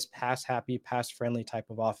continue this pass happy, pass friendly type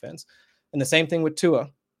of offense. And the same thing with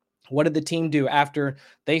Tua. What did the team do after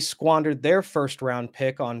they squandered their first round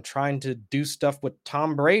pick on trying to do stuff with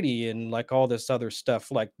Tom Brady and like all this other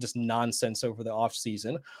stuff, like just nonsense over the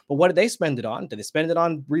offseason? But what did they spend it on? Did they spend it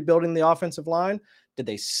on rebuilding the offensive line? Did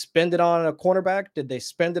they spend it on a cornerback? Did they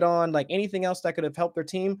spend it on like anything else that could have helped their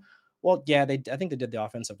team? Well, yeah, I think they did the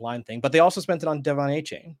offensive line thing, but they also spent it on Devon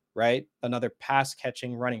Achane, right? Another pass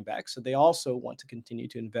catching running back. So they also want to continue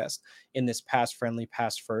to invest in this pass friendly,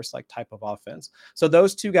 pass first like type of offense. So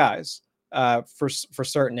those two guys for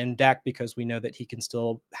certain, and Dak, because we know that he can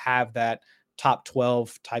still have that top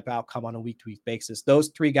 12 type outcome on a week to week basis. Those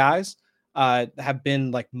three guys have been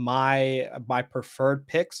like my preferred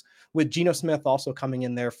picks, with Geno Smith also coming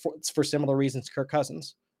in there for similar reasons. Kirk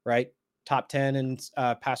Cousins, right? Top 10 in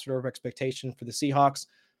passer over expectation for the Seahawks.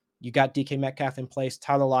 You got DK Metcalf in place.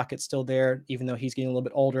 Tyler Lockett's still there, even though he's getting a little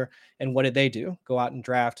bit older. And what did they do? Go out and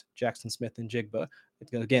draft Jackson Smith and Jigba.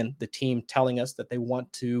 Again, the team telling us that they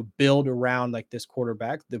want to build around like this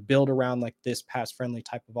quarterback, they build around like this pass-friendly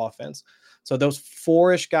type of offense. So those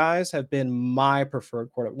 4-ish guys have been my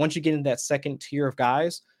preferred quarterback. Once you get into that second tier of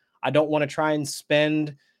guys, I don't want to try and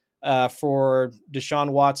spend for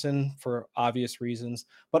Deshaun Watson for obvious reasons,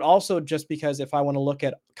 but also just because if I want to look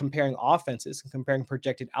at comparing offenses and comparing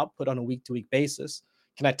projected output on a week-to-week basis,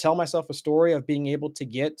 can I tell myself a story of being able to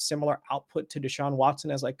get similar output to Deshaun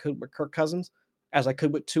Watson as I could with Kirk Cousins, as I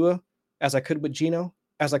could with Tua, as I could with Geno,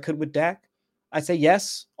 as I could with Dak? I say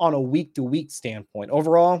yes on a week-to-week standpoint.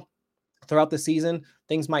 Overall, throughout the season,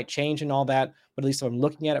 things might change and all that, but at least if I'm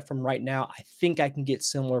looking at it from right now, I think I can get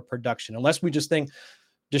similar production, unless we just think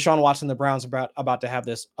Deshaun Watson, the Browns, about to have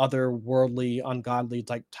this otherworldly, ungodly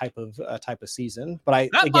type of season. But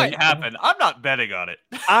that might happen. I'm not betting on it.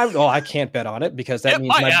 I can't bet on it because that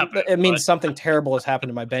means but something terrible has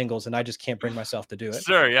happened to my Bengals, and I just can't bring myself to do it.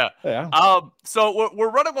 Sure, yeah. So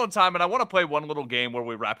we're running on time, and I want to play one little game where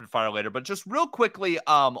we rapid fire later. But just real quickly,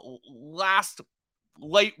 last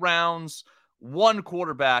late rounds, one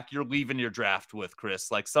quarterback you're leaving your draft with,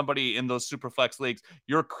 Chris, like somebody in those Superflex leagues,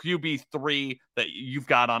 your QB3 that you've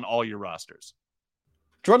got on all your rosters.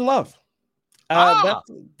 Jordan Love.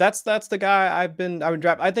 That's the guy I've been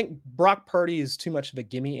drafting. I think Brock Purdy is too much of a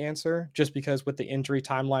gimme answer, just because with the injury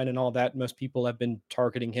timeline and all that, most people have been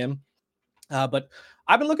targeting him. But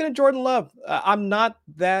I've been looking at Jordan Love. I'm not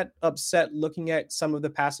that upset looking at some of the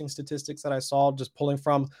passing statistics that I saw, just pulling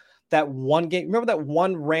from that one game. Remember that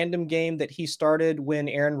one random game that he started when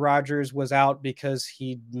Aaron Rodgers was out because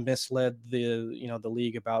he misled the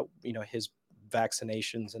league about, his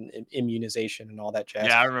vaccinations and immunization and all that jazz.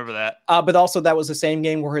 Yeah, I remember that. But also that was the same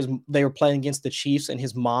game where they were playing against the Chiefs and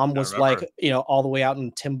his mom was like, all the way out in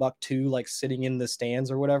Timbuktu, like sitting in the stands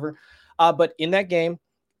or whatever. But in that game,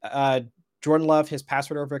 Jordan Love, his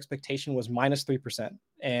password over expectation was -3%.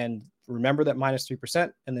 And remember that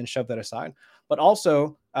 -3% and then shove that aside. But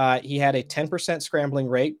also he had a 10% scrambling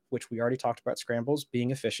rate, which we already talked about scrambles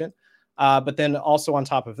being efficient. But then also on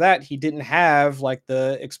top of that, he didn't have like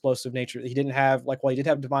the explosive nature. He didn't have he did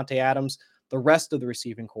have Devontae Adams. The rest of the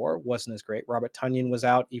receiving core wasn't as great. Robert Tonyan was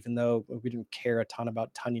out, even though we didn't care a ton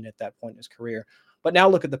about Tonyan at that point in his career. But now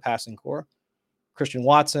look at the passing core. Christian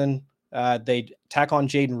Watson, they tack on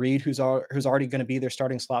Jaden Reed, who's already going to be their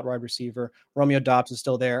starting slot wide receiver. Romeo Dobbs is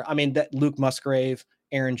still there. I mean, that Luke Musgrave,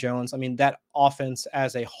 Aaron Jones. I mean, that offense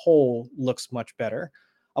as a whole looks much better.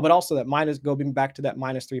 But also going back to that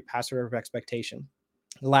 -3 passer of expectation.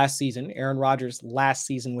 Last season, Aaron Rodgers' last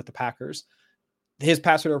season with the Packers, his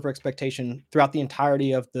passer over expectation throughout the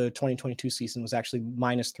entirety of the 2022 season was actually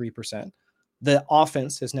 -3%. The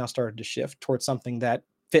offense has now started to shift towards something that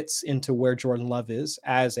fits into where Jordan Love is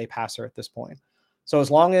as a passer at this point. So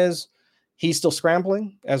as long as he's still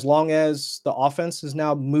scrambling, as long as the offense is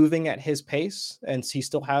now moving at his pace and he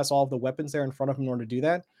still has all the weapons there in front of him in order to do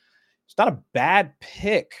that, it's not a bad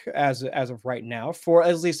pick as of right now, for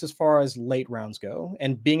at least as far as late rounds go.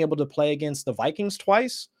 And being able to play against the Vikings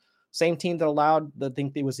twice, same team that allowed, I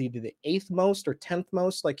think it was either the 8th most or 10th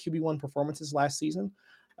most like QB1 performances last season.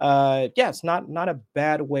 It's not a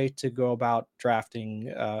bad way to go about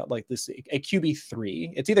drafting like this, a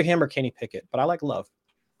QB3. It's either him or Kenny Pickett, but I like Love.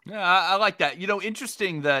 Yeah, I like that.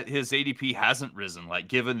 Interesting that his ADP hasn't risen, like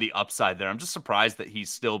given the upside there. I'm just surprised that he's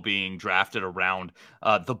still being drafted around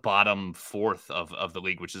the bottom 4th of the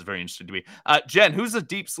league, which is very interesting to me. Jen, who's a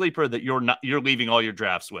deep sleeper that you're leaving all your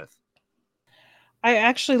drafts with? I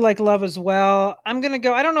actually like Love as well. I'm going to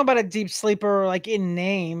go, I don't know about a deep sleeper like in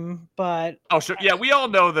name, but. Oh, sure. Yeah, we all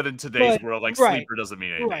know that in today's world, like sleeper doesn't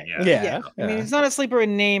mean anything. Right. Yeah. I mean, it's not a sleeper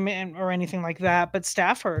in name or anything like that, but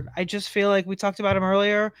Stafford, I just feel like we talked about him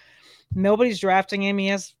earlier. Nobody's drafting him. He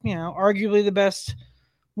has, arguably the best,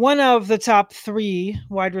 one of the top 3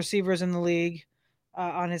 wide receivers in the league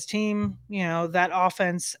on his team. That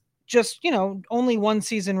offense just, only one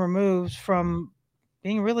season removed from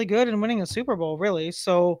being really good and winning a Super Bowl, really.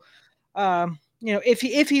 So,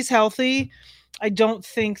 if he's healthy, I don't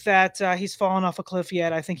think that he's fallen off a cliff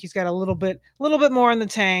yet. I think he's got a little bit more in the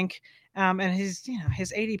tank. And his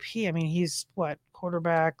ADP, I mean, he's what,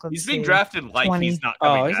 quarterback? He's being drafted like 20. He's not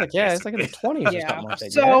coming back. It's like in the 20s or something like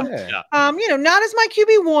that. So, not as my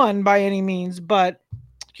QB1 by any means, but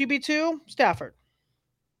QB2, Stafford.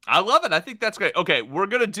 I love it. I think that's great. Okay, we're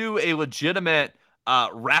going to do a legitimate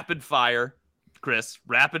rapid fire. Chris,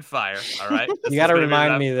 rapid fire. All right. You got to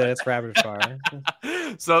remind me that it's rapid fire.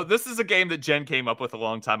 So this is a game that Jen came up with a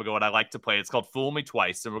long time ago, and I like to play. It's called Fool Me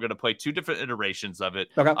Twice, and we're going to play 2 different iterations of it.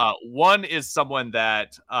 Okay. One is someone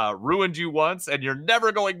that ruined you once, and you're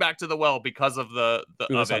never going back to the well because of of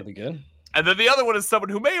it. Be good. And then the other one is someone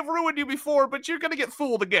who may have ruined you before, but you're going to get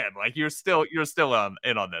fooled again. Like you're still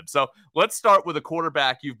in on them. So let's start with a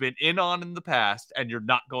quarterback you've been in on in the past, and you're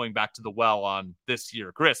not going back to the well on this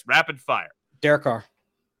year. Chris, rapid fire. Derek Carr.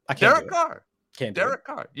 Derek Carr. Derek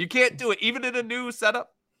Carr. You can't do it, even in a new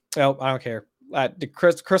setup. Oh, I don't care.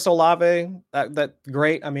 Chris Olave, that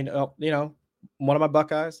great. I mean, one of my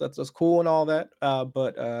Buckeyes. That's cool and all that.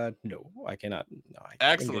 But no, I cannot. No,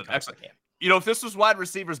 Excellent. If this was wide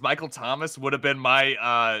receivers, Michael Thomas would have been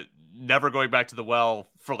my never going back to the well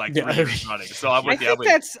for like 3 years running. So I'm with you.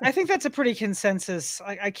 I think that's a pretty consensus.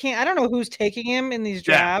 I don't know who's taking him in these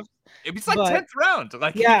drafts. It's like 10th round.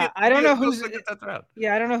 Like I don't know who's 10th round.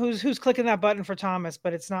 Yeah, I don't know who's clicking that button for Thomas,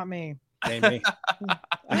 but it's not me. Maybe.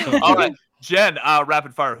 All right, Jen.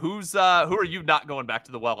 Rapid fire. Who are you not going back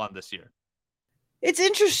to the well on this year? It's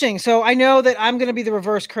interesting. So I know that I'm going to be the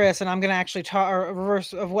reverse Chris, and I'm going to actually talk, or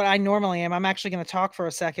reverse of what I normally am. I'm actually going to talk for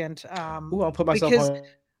a second. I'll put myself because on.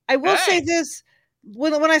 I will say this.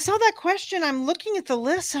 When I saw that question, I'm looking at the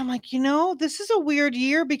list. I'm like, this is a weird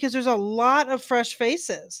year because there's a lot of fresh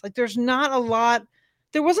faces. Like there wasn't a lot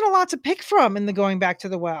to pick from in the going back to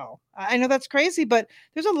the well. I know that's crazy, but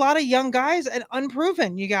there's a lot of young guys and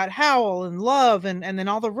unproven. You got Howell and Love and then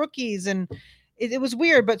all the rookies. And it was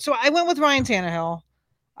weird. But so I went with Ryan Tannehill.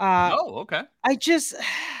 Okay.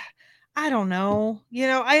 I don't know.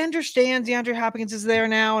 I understand DeAndre Hopkins is there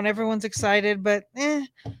now and everyone's excited, but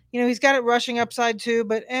he's got it rushing upside too,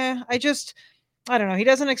 but I don't know. He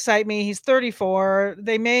doesn't excite me. He's 34.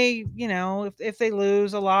 They may, if they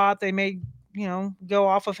lose a lot, they may, go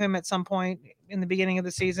off of him at some point in the beginning of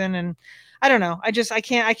the season. And I don't know. I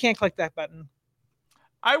can't click that button.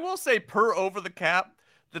 I will say per over the cap,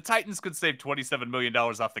 the Titans could save $27 million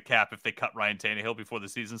off the cap if they cut Ryan Tannehill before the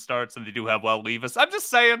season starts, and they do have Levis. I'm just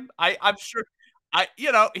saying. I'm sure.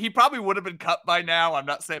 He probably would have been cut by now. I'm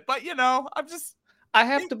not saying, but I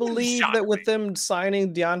have to believe that with them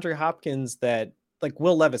signing DeAndre Hopkins, that like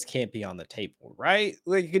Will Levis can't be on the table, right?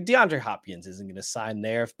 Like DeAndre Hopkins isn't going to sign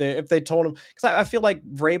there if they told him, because I feel like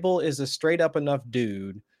Vrabel is a straight up enough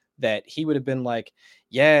dude that he would have been like,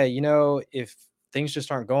 yeah, if things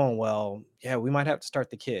just aren't going well. Yeah, we might have to start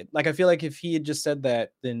the kid. Like, I feel like if he had just said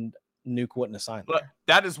that, then Nuke wouldn't have signed But there.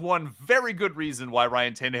 that is one very good reason why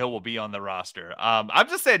Ryan Tannehill will be on the roster. I'm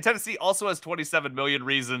just saying Tennessee also has 27 million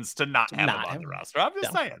reasons to not have him Not on the him. roster. I'm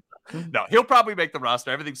just No. saying. Mhm. No, he'll probably make the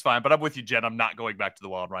roster. Everything's fine. But I'm with you, Jen. I'm not going back to the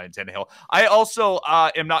well on Ryan Tannehill. I also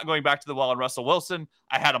am not going back to the well on Russell Wilson.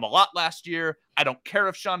 I had him a lot last year. I don't care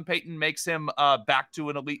if Sean Payton makes him back to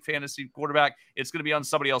an elite fantasy quarterback. It's going to be on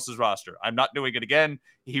somebody else's roster. I'm not doing it again.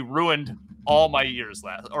 He ruined all my years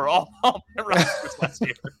all my rosters last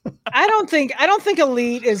year. I don't think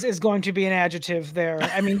elite is going to be an adjective there.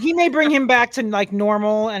 I mean, he may bring him back to like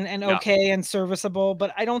normal and okay and serviceable,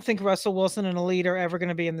 but I don't think Russell Wilson and elite are ever going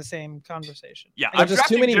to be in the same conversation. Yeah, There's I'm just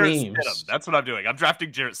too drafting many Jarrett memes. Stidham. That's what I'm doing. I'm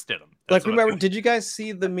drafting Jarrett Stidham. Like, remember, did you guys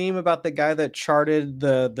see the meme about the guy that charted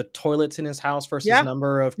the toilets in his house versus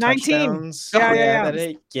number of 19 touchdowns?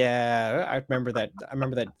 Yeah. I remember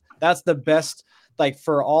that. That's the best. Like,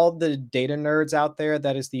 for all the data nerds out there,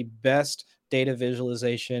 that is the best data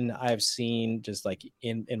visualization I've seen just like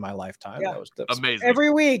in my lifetime. Yeah. That was amazing.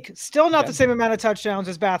 Every week, still not the same amount of touchdowns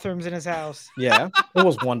as bathrooms in his house. Yeah, it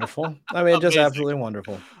was wonderful. I mean, just absolutely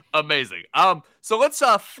wonderful. Amazing. So let's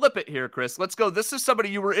flip it here, Chris. Let's go. This is somebody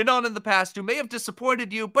you were in on in the past who may have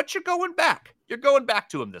disappointed you, but you're going back. You're going back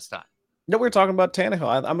to him this time. No, we're talking about Tannehill.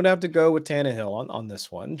 I'm gonna have to go with Tannehill on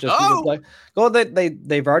this one. Just because,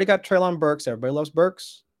 they've already got Treylon Burks. Everybody loves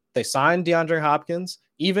Burks. They signed DeAndre Hopkins.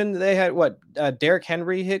 Even they had Derrick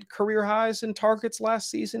Henry hit career highs in targets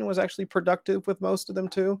last season. Was actually productive with most of them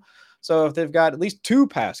too. So if they've got at least 2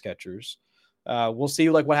 pass catchers, we'll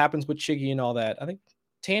see like what happens with Chiggy and all that. I think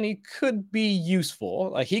Tanny could be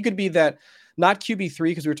useful. Like, he could be that, not QB3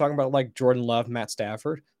 because we were talking about like Jordan Love, Matt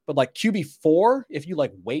Stafford, but like QB4 if you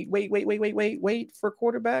like wait for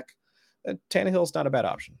quarterback. Tannehill's not a bad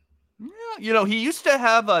option. Yeah, he used to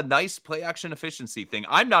have a nice play action efficiency thing.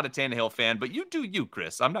 I'm not a Tannehill fan, but you do you,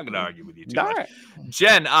 Chris. I'm not going to argue with you too much. Right.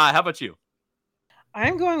 Jen, how about you?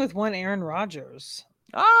 I'm going with one Aaron Rodgers.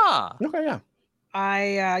 Okay,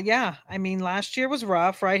 yeah. I mean, last year was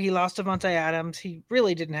rough, right? He lost Devontae Adams. He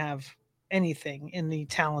really didn't have anything in the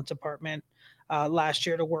talent department last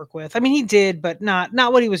year to work with. I mean, he did, but not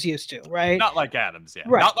what he was used to, right? Not like Adams, yeah.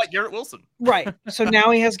 Right. Not like Garrett Wilson. Right. So now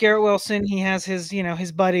he has Garrett Wilson. He has his,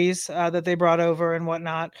 his buddies that they brought over and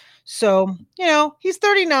whatnot. So, he's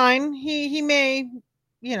 39. He may,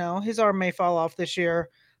 his arm may fall off this year,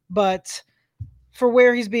 but for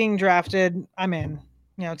where he's being drafted, I'm in.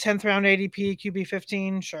 10th round ADP, QB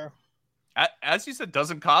 15, sure. As you said,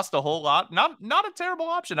 doesn't cost a whole lot. Not a terrible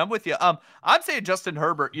option. I'm with you. I'd say Justin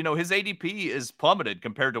Herbert, his ADP is plummeted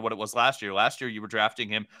compared to what it was last year. Last year, you were drafting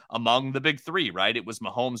him among the big 3, right? It was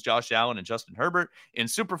Mahomes, Josh Allen, and Justin Herbert. In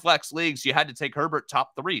Superflex leagues, you had to take Herbert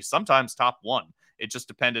top 3, sometimes top 1. It just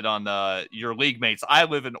depended on your league mates. I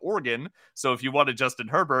live in Oregon, so if you wanted Justin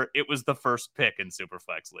Herbert, it was the first pick in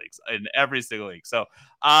Superflex leagues in every single league. So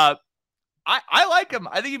I like him.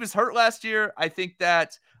 I think he was hurt last year. I think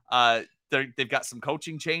that they've got some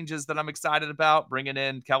coaching changes that I'm excited about, bringing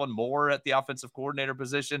in Kellen Moore at the offensive coordinator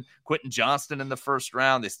position, Quentin Johnston in the first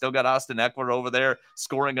round. They still got Austin Eckler over there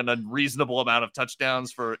scoring an unreasonable amount of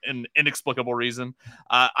touchdowns for an inexplicable reason.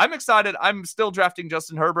 I'm excited. I'm still drafting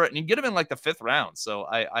Justin Herbert, and you can get him in like the 5th round. So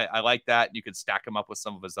I like that. You could stack him up with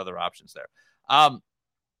some of his other options there.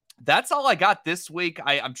 That's all I got this week.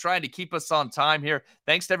 I'm trying to keep us on time here.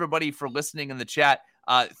 Thanks to everybody for listening in the chat.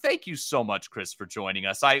 Thank you so much, Chris, for joining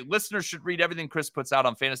us. Listeners should read everything Chris puts out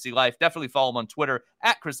on Fantasy Life. Definitely follow him on Twitter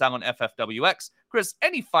at Chris Allen FFWX. Chris,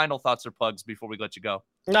 any final thoughts or plugs before we let you go?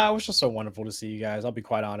 No, it was just so wonderful to see you guys. I'll be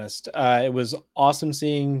quite honest. It was awesome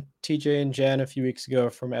seeing TJ and Jen a few weeks ago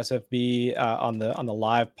from SFB on the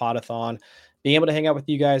live podathon. Being able to hang out with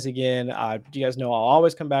you guys again. You guys know I'll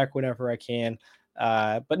always come back whenever I can.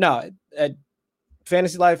 But no,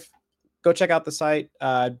 Fantasy Life, go check out the site.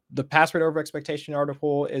 The password over expectation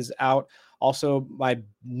article is out. Also, my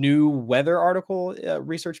new weather article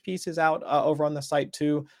research piece is out over on the site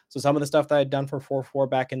too. So some of the stuff that I had done for 4-4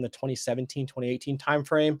 back in the 2017, 2018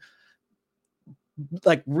 timeframe,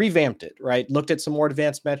 like revamped it, right? Looked at some more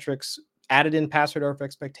advanced metrics, added in password over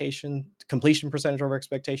expectation, completion percentage over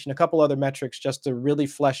expectation, a couple other metrics just to really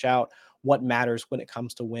flesh out what matters when it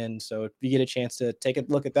comes to win. So if you get a chance to take a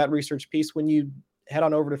look at that research piece when you head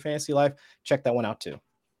on over to Fantasy Life, check that one out too.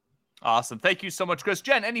 Awesome. Thank you so much, Chris.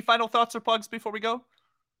 Jen, any final thoughts or plugs before we go?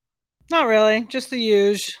 Not really. Just the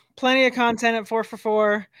usual. Plenty of content at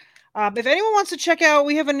 4for4. If anyone wants to check out,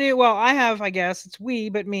 we have a new, I have, I guess it's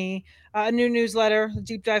me, a new newsletter, the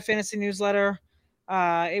Deep Dive Fantasy newsletter.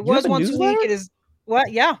 It was once a week. It is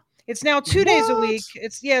what? Yeah. It's now 2 days a week.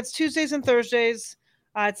 It's Tuesdays and Thursdays.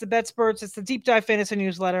 It's the Bet Spurts. It's the Deep Dive Fantasy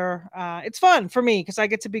newsletter. It's fun for me because I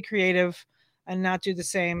get to be creative and not do the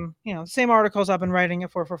same articles I've been writing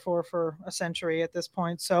at 444 for a century at this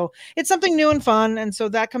point. So it's something new and fun. And so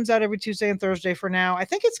that comes out every Tuesday and Thursday for now. I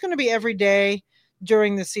think it's going to be every day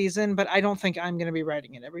during the season, but I don't think I'm going to be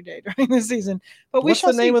writing it every day during the season. But what's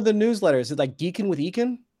the name of the newsletter? Is it like Geekin' with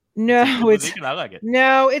Ekin? No, I like it.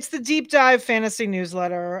 No, it's the Deep Dive Fantasy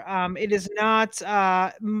newsletter. It is not.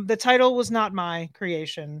 The title was not my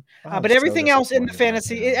creation, but everything else in the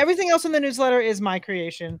fantasy, everything else in the newsletter is my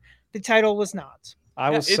creation. The title was not. I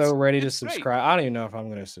was so ready to subscribe. Great. I don't even know if I'm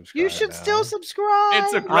going to subscribe. You should still subscribe.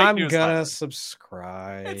 It's a great I'm going to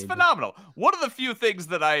subscribe. It's phenomenal. One of the few things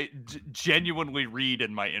that I genuinely read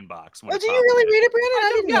in my inbox. Oh, do you really read it, Brandon?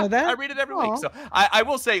 I didn't know that. I read it every week. So I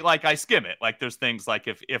will say, like, I skim it. Like, there's things like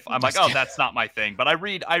if I'm like, oh, that's not my thing. But I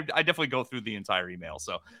definitely go through the entire email.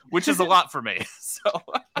 So, which is a lot for me. So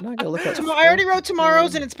I'm not going to look at I already wrote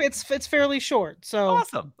tomorrow's, and it's fairly short. So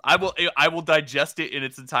awesome. I will digest it in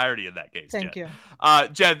its entirety in that case. Thank you.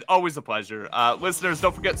 Jen, always a pleasure. Listeners,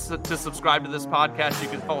 don't forget to subscribe to this podcast. You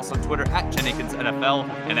can follow us on Twitter at Jen Akins NFL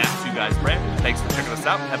and at 2 Guys Brand. Thanks for checking us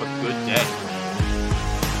out and have a good day.